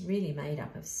see it's really made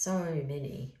up of so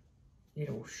many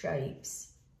little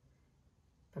shapes,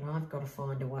 but I've got to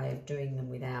find a way of doing them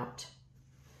without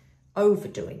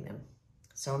overdoing them.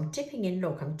 So I'm dipping in,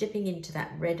 look, I'm dipping into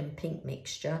that red and pink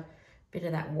mixture, a bit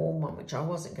of that warm one, which I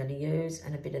wasn't going to use,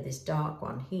 and a bit of this dark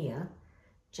one here,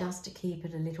 just to keep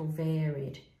it a little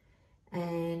varied,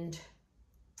 and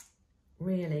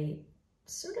really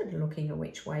sort of looking at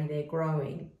which way they're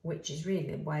growing, which is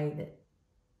really the way that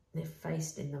they're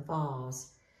faced in the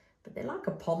vase. But they're like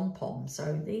a pom-pom,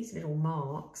 so these little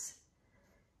marks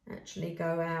actually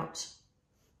go out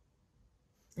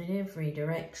in every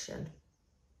direction.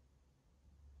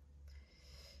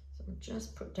 So I'll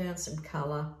just put down some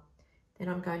colour. Then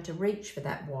I'm going to reach for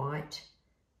that white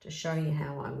to show you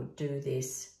how I would do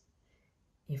this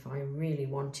if I really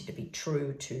wanted to be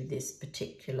true to this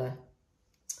particular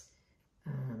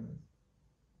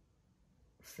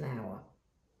flower.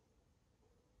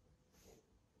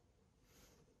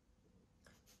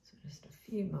 So just a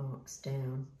few marks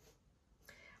down.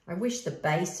 I wish the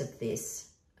base of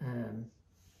this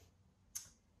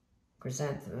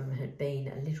chrysanthemum had been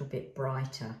a little bit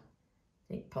brighter. I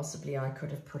think possibly I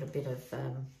could have put a bit of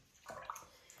a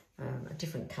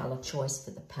different colour choice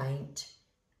for the paint.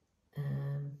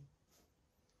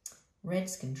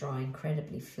 Reds can dry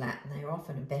incredibly flat, and they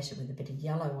often are better with a bit of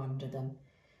yellow under them.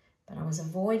 But I was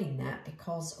avoiding that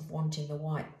because of wanting the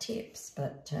white tips,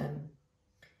 but I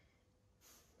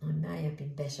may have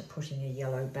been better putting a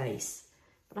yellow base.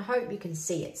 But I hope you can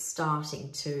see it's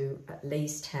starting to at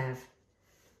least have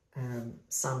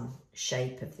some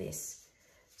shape of this.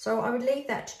 So I would leave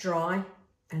that to dry,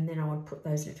 and then I would put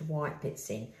those little white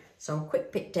bits in. So a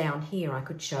quick bit down here I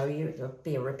could show you. It'll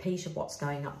be a repeat of what's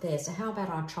going up there. So how about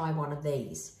I try one of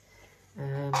these?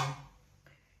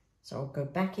 So I'll go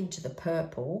back into the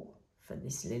purple for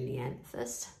this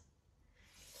lilianthus,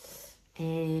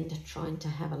 and trying to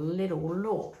have a little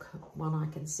look, one I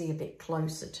can see a bit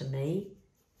closer to me.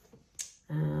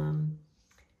 And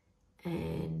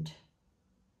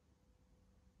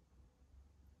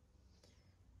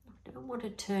I don't want to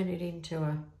turn it into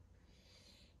a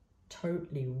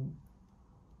totally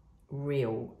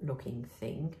real looking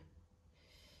thing,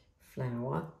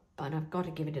 flower, but I've got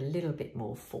to give it a little bit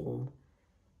more form.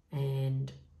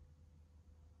 And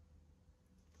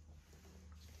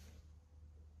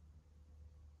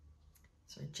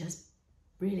so just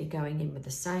really going in with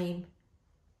the same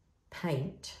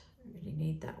paint. I really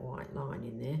need that white line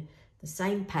in there. The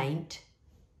same paint.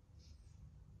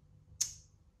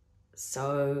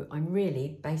 So I'm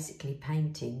really basically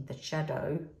painting the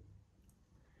shadow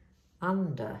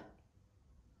under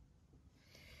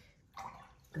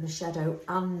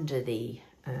the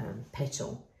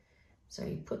petal. So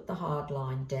you put the hard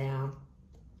line down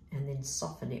and then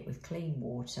soften it with clean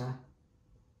water.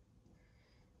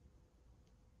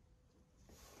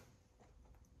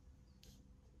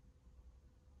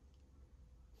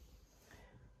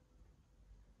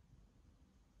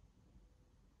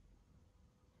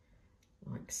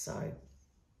 Like so.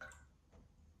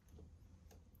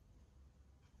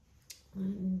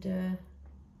 And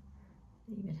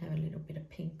even have a little bit of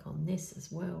pink on this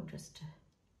as well, just to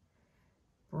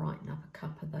brighten up a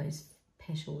couple of those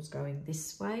petals going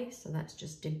this way, so that's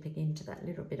just dipping into that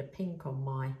little bit of pink on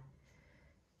my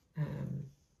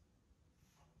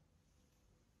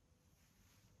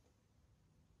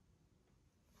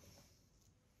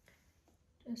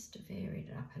just to vary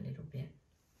it up a little bit.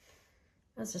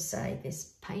 As I say,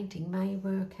 this painting may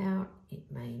work out, it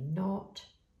may not,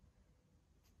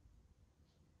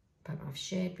 but I've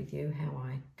shared with you how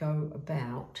I go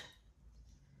about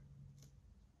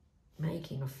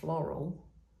making a floral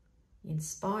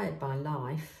inspired by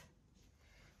life,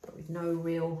 but with no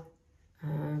real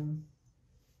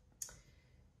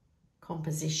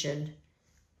composition,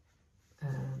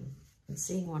 and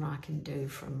seeing what I can do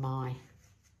from my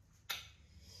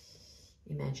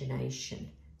imagination.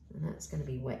 And that's going to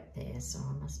be wet there, so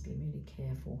I must be really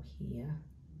careful here.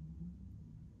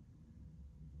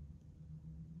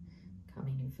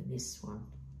 Coming in for this one.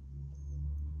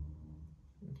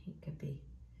 And he could be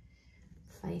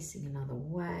facing another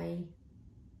way.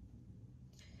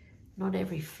 Not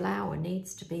every flower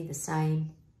needs to be the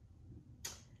same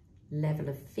level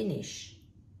of finish.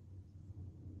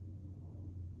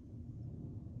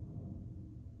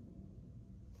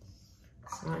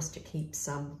 It's nice to keep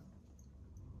some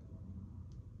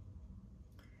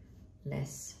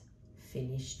less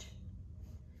finished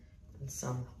and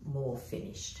some more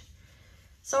finished.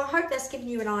 So I hope that's given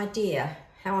you an idea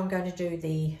how I'm going to do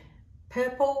the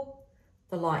purple,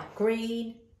 the light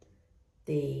green,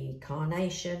 the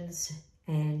carnations,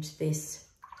 and this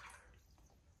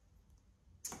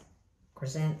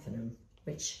chrysanthemum,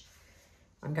 which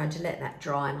I'm going to let that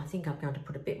dry, and I think I'm going to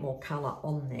put a bit more colour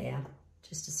on there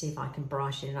just to see if I can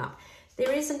brighten it up.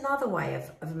 There is another way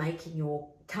of making your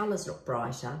colours look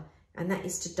brighter, and that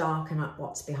is to darken up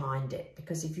what's behind it,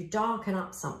 because if you darken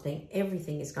up something,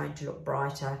 everything is going to look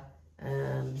brighter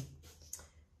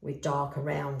with dark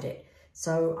around it.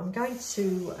 So I'm going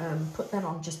to put that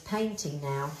on just painting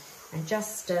now, and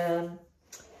just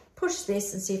push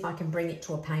this and see if I can bring it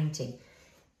to a painting.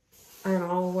 And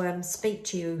I'll speak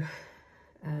to you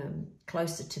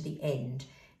closer to the end.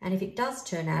 And if it does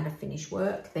turn out a finished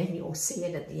work, then you'll see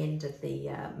it at the end of the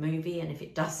movie. And if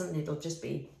it doesn't, it'll just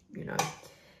be, you know,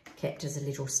 kept as a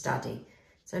little study.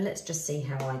 So let's just see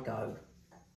how I go.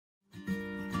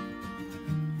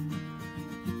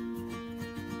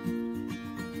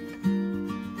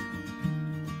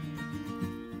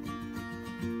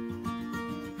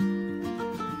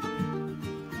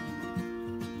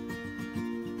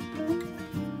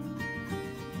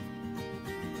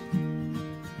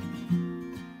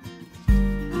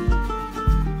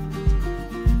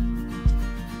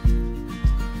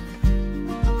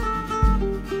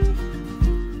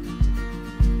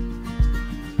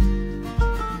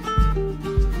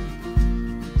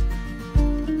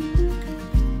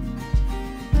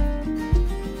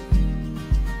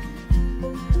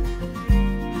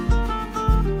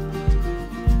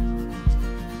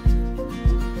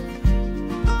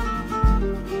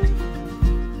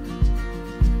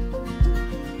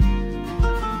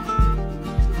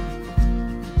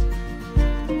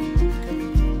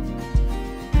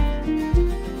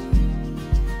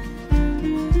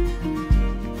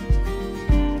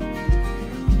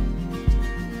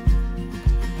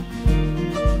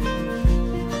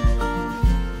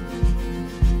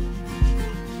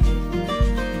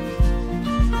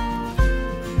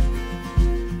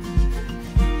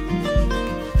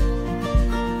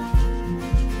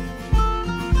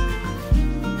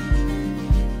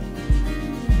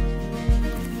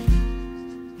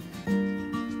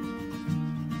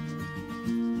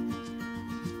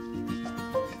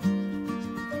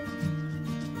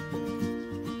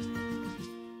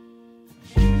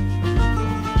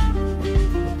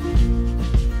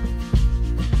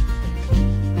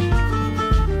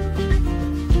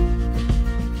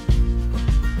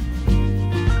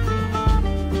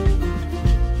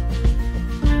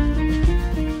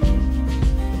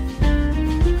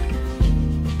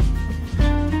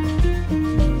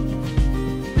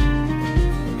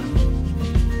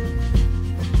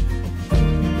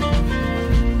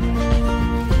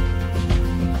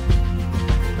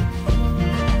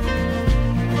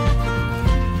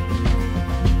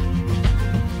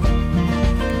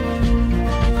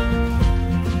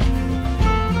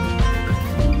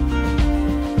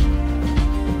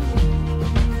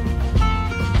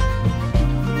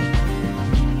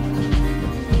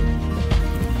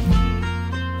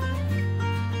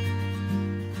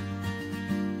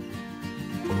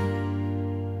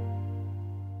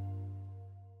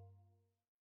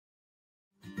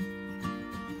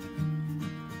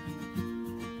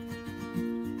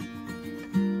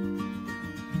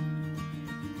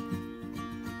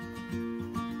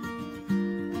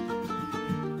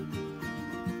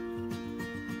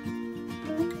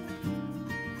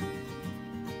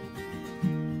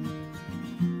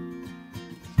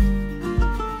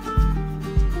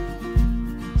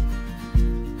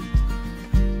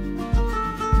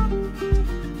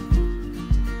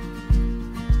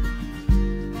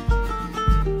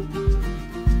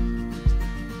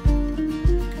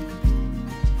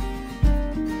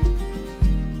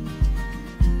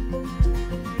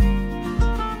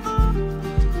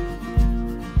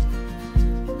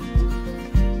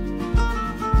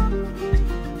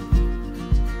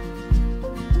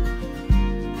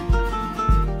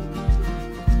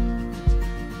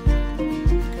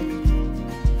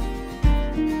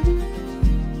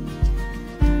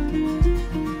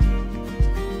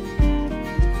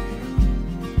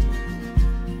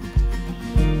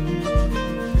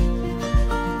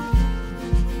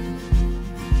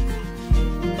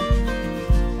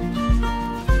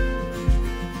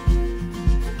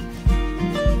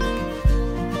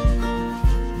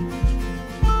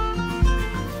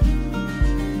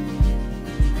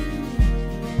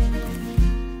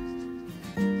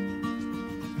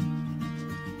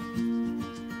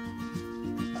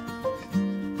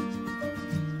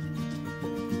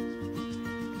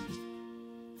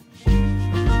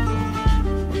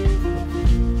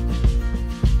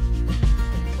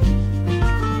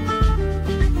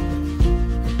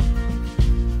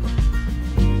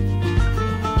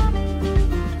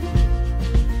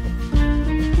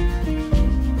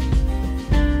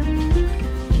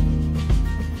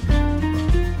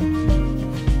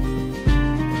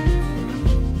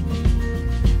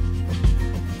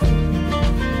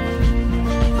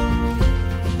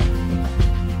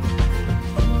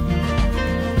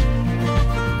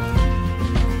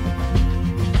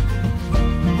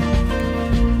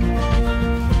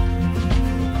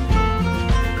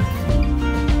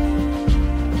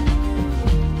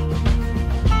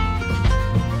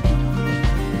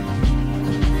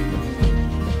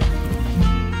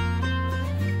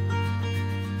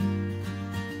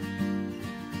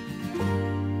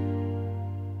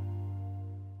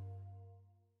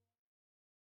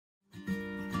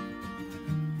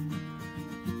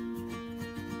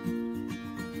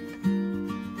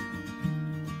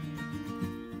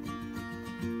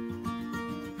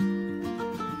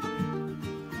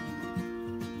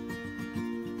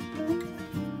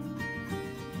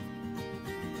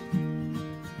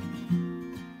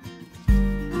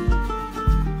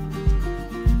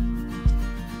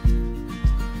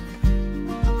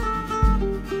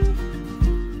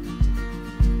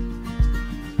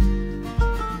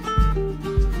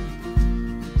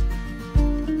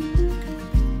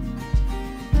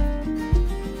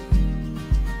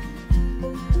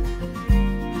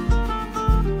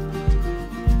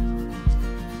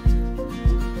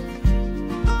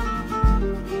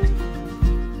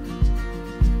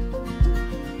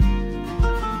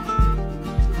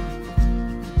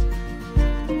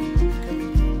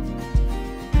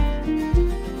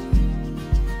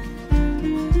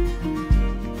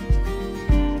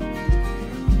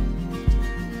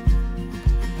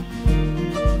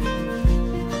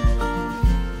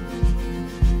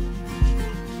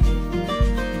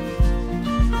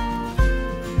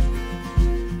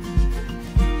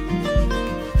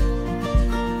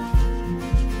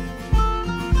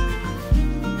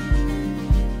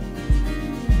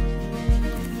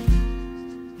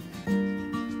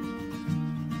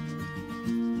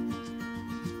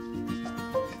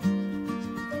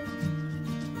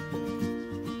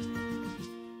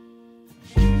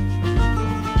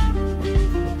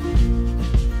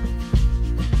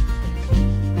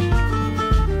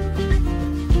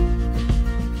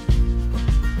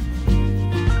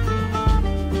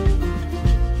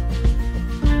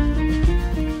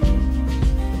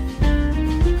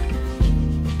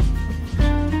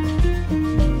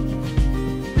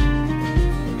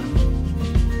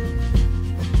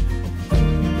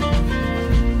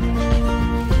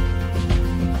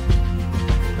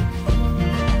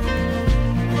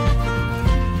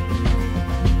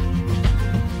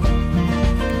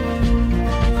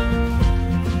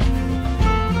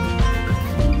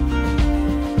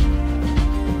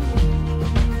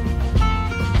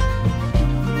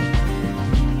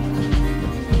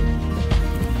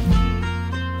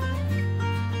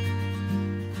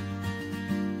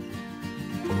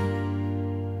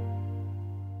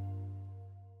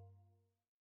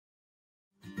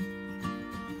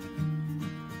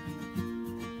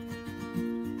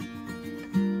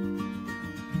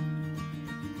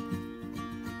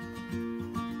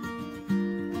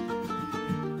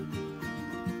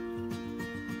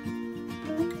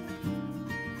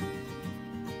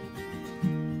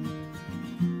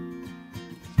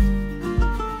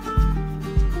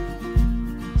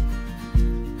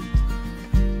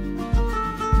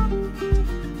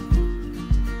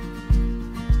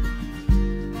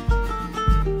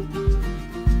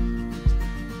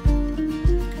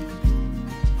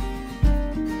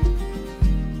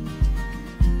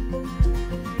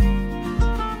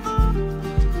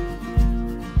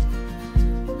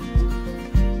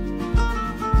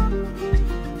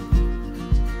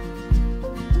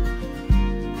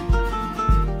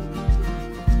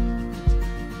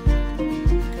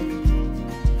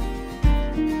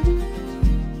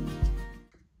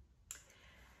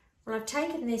 Well, I've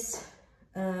taken this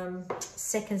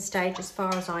second stage as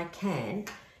far as I can.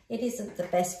 It isn't the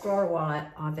best floral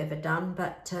I've ever done,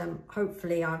 but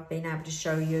hopefully I've been able to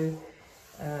show you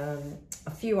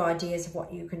a few ideas of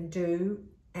what you can do.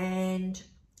 And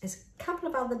there's a couple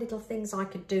of other little things I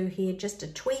could do here just to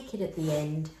tweak it at the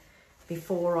end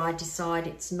before I decide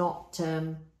it's not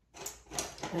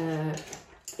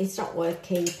worth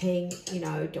keeping. You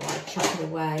know, do I chuck it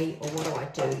away or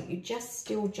what do? You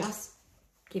still just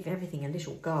give everything a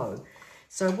little go.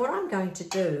 So what I'm going to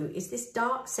do is this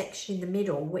dark section in the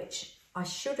middle, which I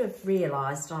should have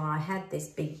realised when I had this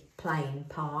big plain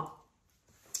part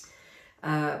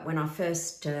when I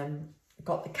first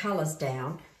got the colours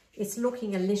down. It's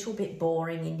looking a little bit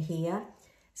boring in here.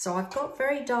 So I've got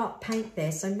very dark paint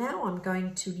there. So now I'm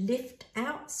going to lift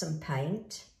out some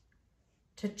paint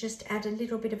to just add a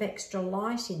little bit of extra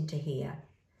light into here.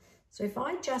 So if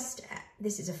I just,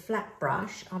 this is a flat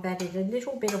brush, I've added a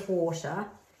little bit of water,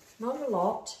 not a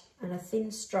lot, and a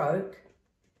thin stroke.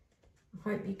 I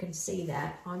hope you can see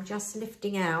that. I'm just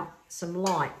lifting out some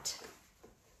light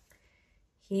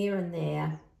here and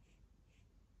there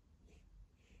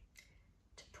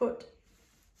to put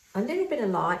a little bit of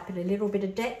light but a little bit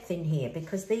of depth in here,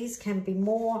 because these can be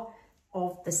more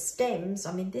of the stems.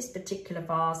 I mean, this particular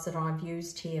vase that I've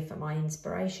used here for my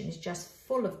inspiration is just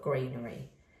full of greenery.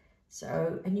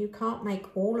 So, and you can't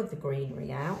make all of the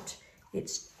greenery out.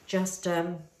 It's just,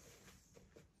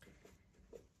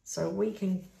 so we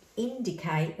can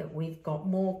indicate that we've got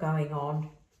more going on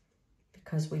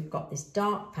because we've got this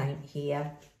dark paint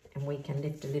here and we can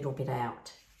lift a little bit out.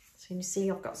 So you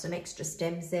see I've got some extra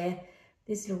stems there.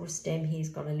 This little stem here's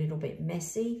got a little bit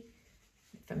messy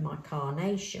from my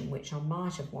carnation, which I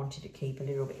might have wanted to keep a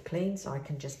little bit clean, so I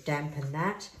can just dampen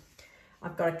that.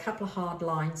 I've got a couple of hard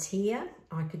lines here.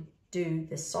 I could do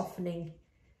the softening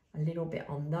a little bit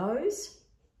on those.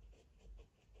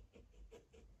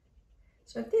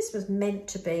 So if this was meant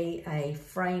to be a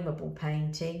frameable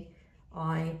painting,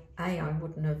 I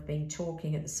wouldn't have been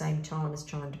talking at the same time as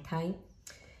trying to paint.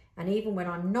 And even when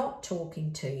I'm not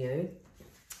talking to you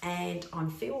and I'm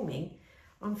filming,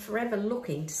 I'm forever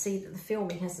looking to see that the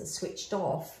filming hasn't switched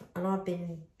off, and I've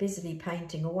been busily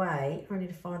painting away only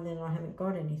to find that I haven't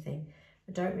got anything.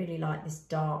 I don't really like this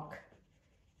dark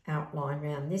outline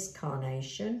around this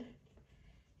carnation.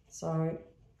 So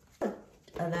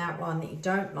an outline that you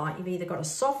don't like, you've either got to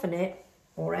soften it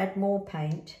or add more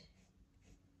paint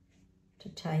to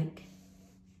take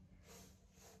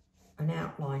an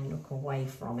outline look away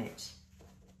from it.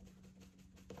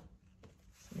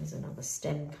 So there's another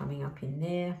stem coming up in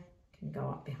there, can go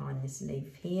up behind this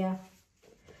leaf here.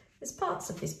 There's parts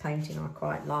of this painting I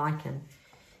quite like, and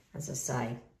as I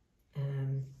say,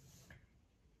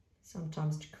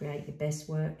 sometimes to create your best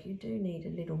work you do need a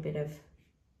little bit of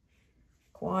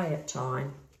quiet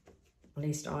time, at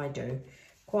least I do,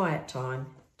 quiet time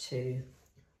to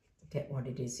get what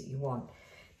it is that you want.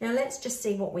 Now let's just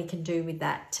see what we can do with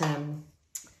that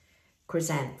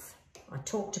chrysanth. I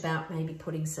talked about maybe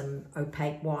putting some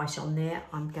opaque white on there.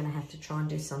 I'm going to have to try and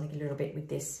do something a little bit with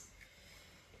this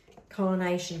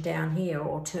carnation down here,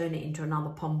 or turn it into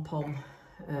another pom-pom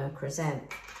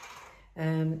chrysanth.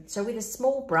 So with a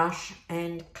small brush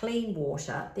and clean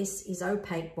water, this is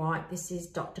opaque white. This is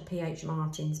Dr. P.H.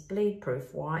 Martin's bleed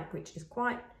proof white, which is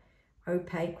quite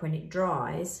opaque when it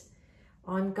dries.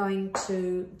 I'm going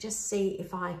to just see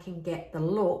if I can get the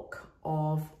look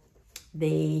of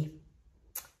the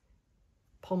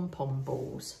pom-pom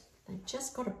balls. They've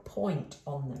just got a point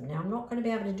on them. Now I'm not going to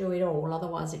be able to do it all,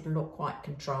 otherwise it'll look quite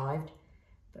contrived,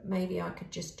 but maybe I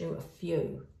could just do a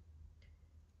few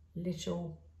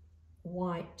little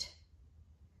white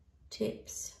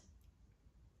tips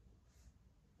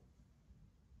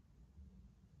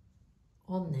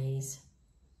on these,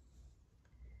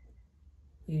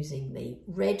 using the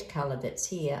red colour that's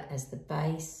here as the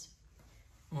base,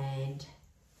 and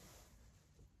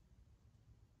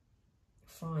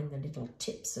find the little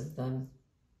tips of them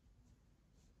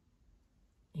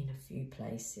in a few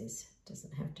places.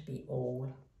 Doesn't have to be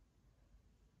all,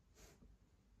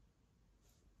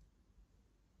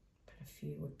 but a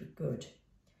few would be good.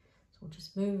 So I'll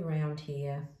just move around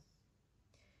here.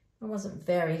 I wasn't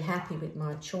very happy with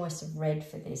my choice of red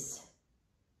for this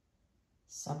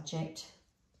subject.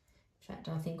 In fact,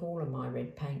 I think all of my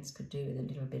red paints could do with a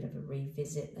little bit of a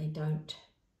revisit. They don't.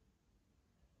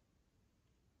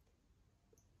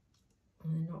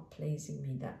 They're not pleasing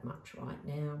me that much right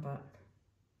now, but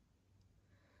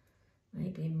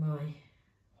maybe in my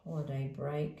holiday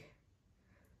break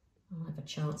I'll have a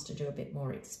chance to do a bit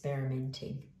more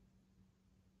experimenting.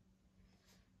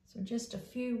 So just a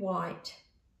few white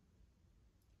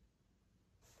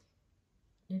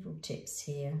little tips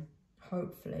here.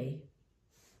 Hopefully,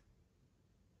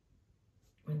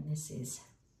 when this is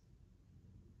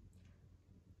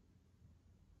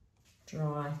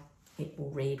dry, it will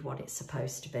read what it's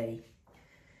supposed to be.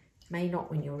 May not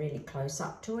when you're really close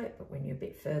up to it, but when you're a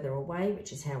bit further away,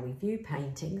 which is how we view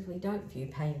paintings. We don't view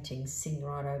paintings sitting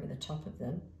right over the top of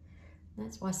them. And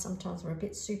that's why sometimes we're a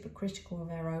bit super critical of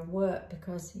our own work,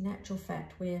 because in actual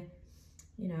fact we're,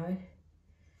 you know,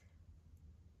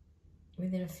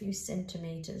 within a few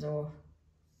centimetres or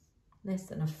less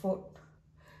than a foot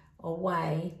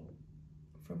away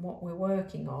from what we're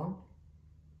working on,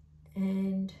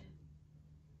 and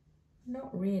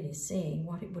not really seeing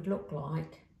what it would look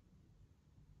like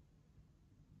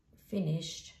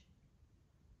finished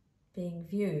being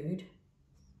viewed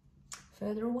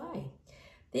further away.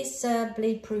 This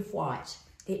bleed proof white,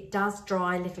 it does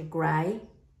dry a little grey,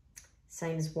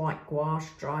 same as white gouache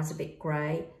dries a bit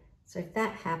grey. So if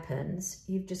that happens,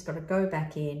 you've just got to go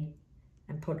back in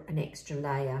and put an extra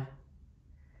layer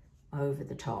over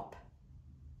the top.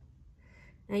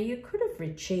 Now you could have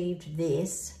achieved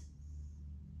this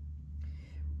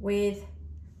with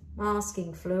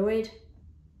masking fluid,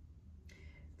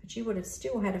 but you would have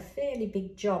still had a fairly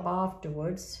big job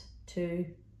afterwards to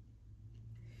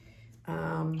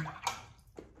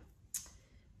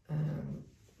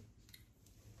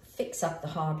fix up the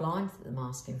hard lines that the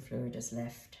masking fluid has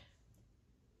left.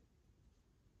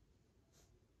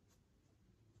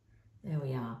 There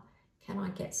we are. Can I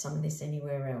get some of this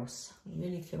anywhere else? I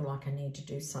really feel like I need to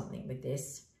do something with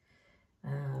this,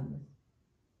 but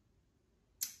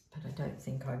I don't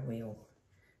think I will.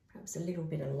 Perhaps a little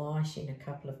bit of light in a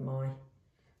couple of my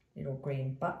little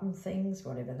green button things,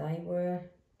 whatever they were.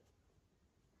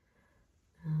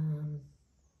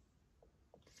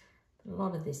 But a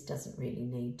lot of this doesn't really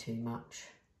need too much.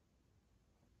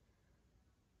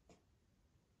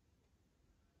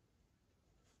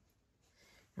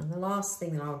 And the last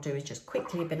thing that I'll do is just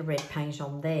quickly a bit of red paint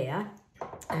on there.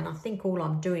 And I think all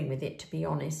I'm doing with it, to be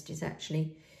honest, is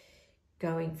actually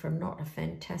going from not a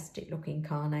fantastic looking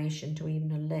carnation to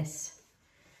even a less.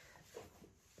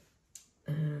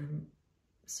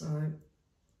 So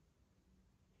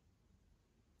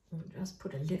I'll just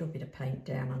put a little bit of paint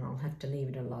down and I'll have to leave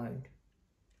it alone.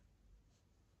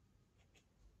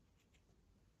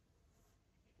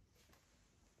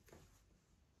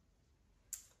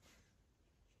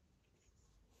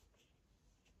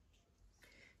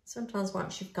 Sometimes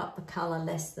once you've got the colour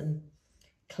less than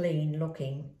clean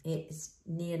looking, it's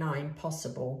near nigh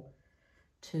impossible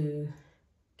to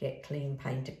get clean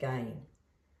paint again.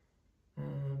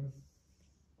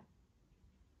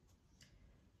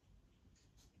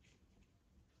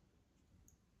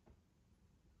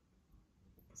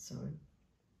 So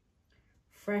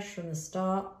fresh from the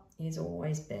start is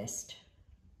always best.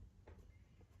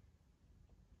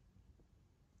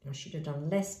 I should have done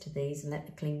less to these and let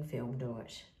the cling film do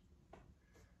it.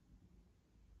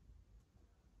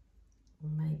 Or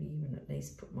maybe even at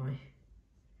least put got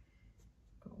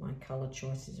my colour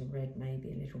choices of red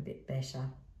maybe a little bit better.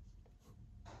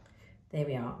 There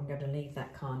we are. I'm going to leave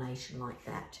that carnation like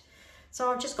that.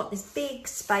 So I've just got this big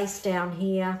space down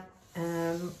here.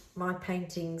 My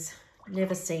paintings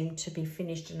never seem to be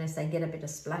finished unless they get a bit of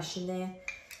splash in there.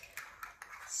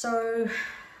 So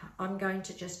I'm going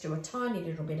to just do a tiny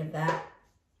little bit of that,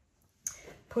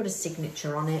 put a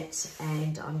signature on it,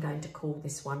 and I'm going to call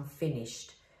this one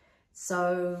finished.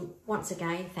 So once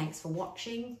again, thanks for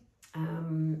watching.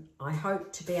 I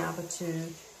hope to be able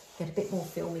to get a bit more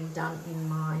filming done in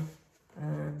my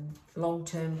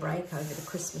long-term break over the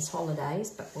Christmas holidays,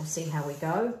 but we'll see how we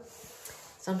go.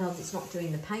 Sometimes it's not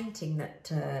doing the painting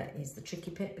that is the tricky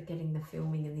bit, but getting the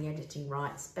filming and the editing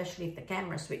right, especially if the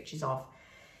camera switches off.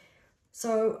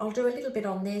 So I'll do a little bit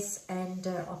on this and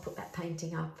I'll put that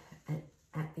painting up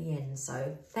at the end.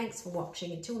 So thanks for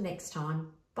watching. Until next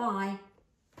time, bye.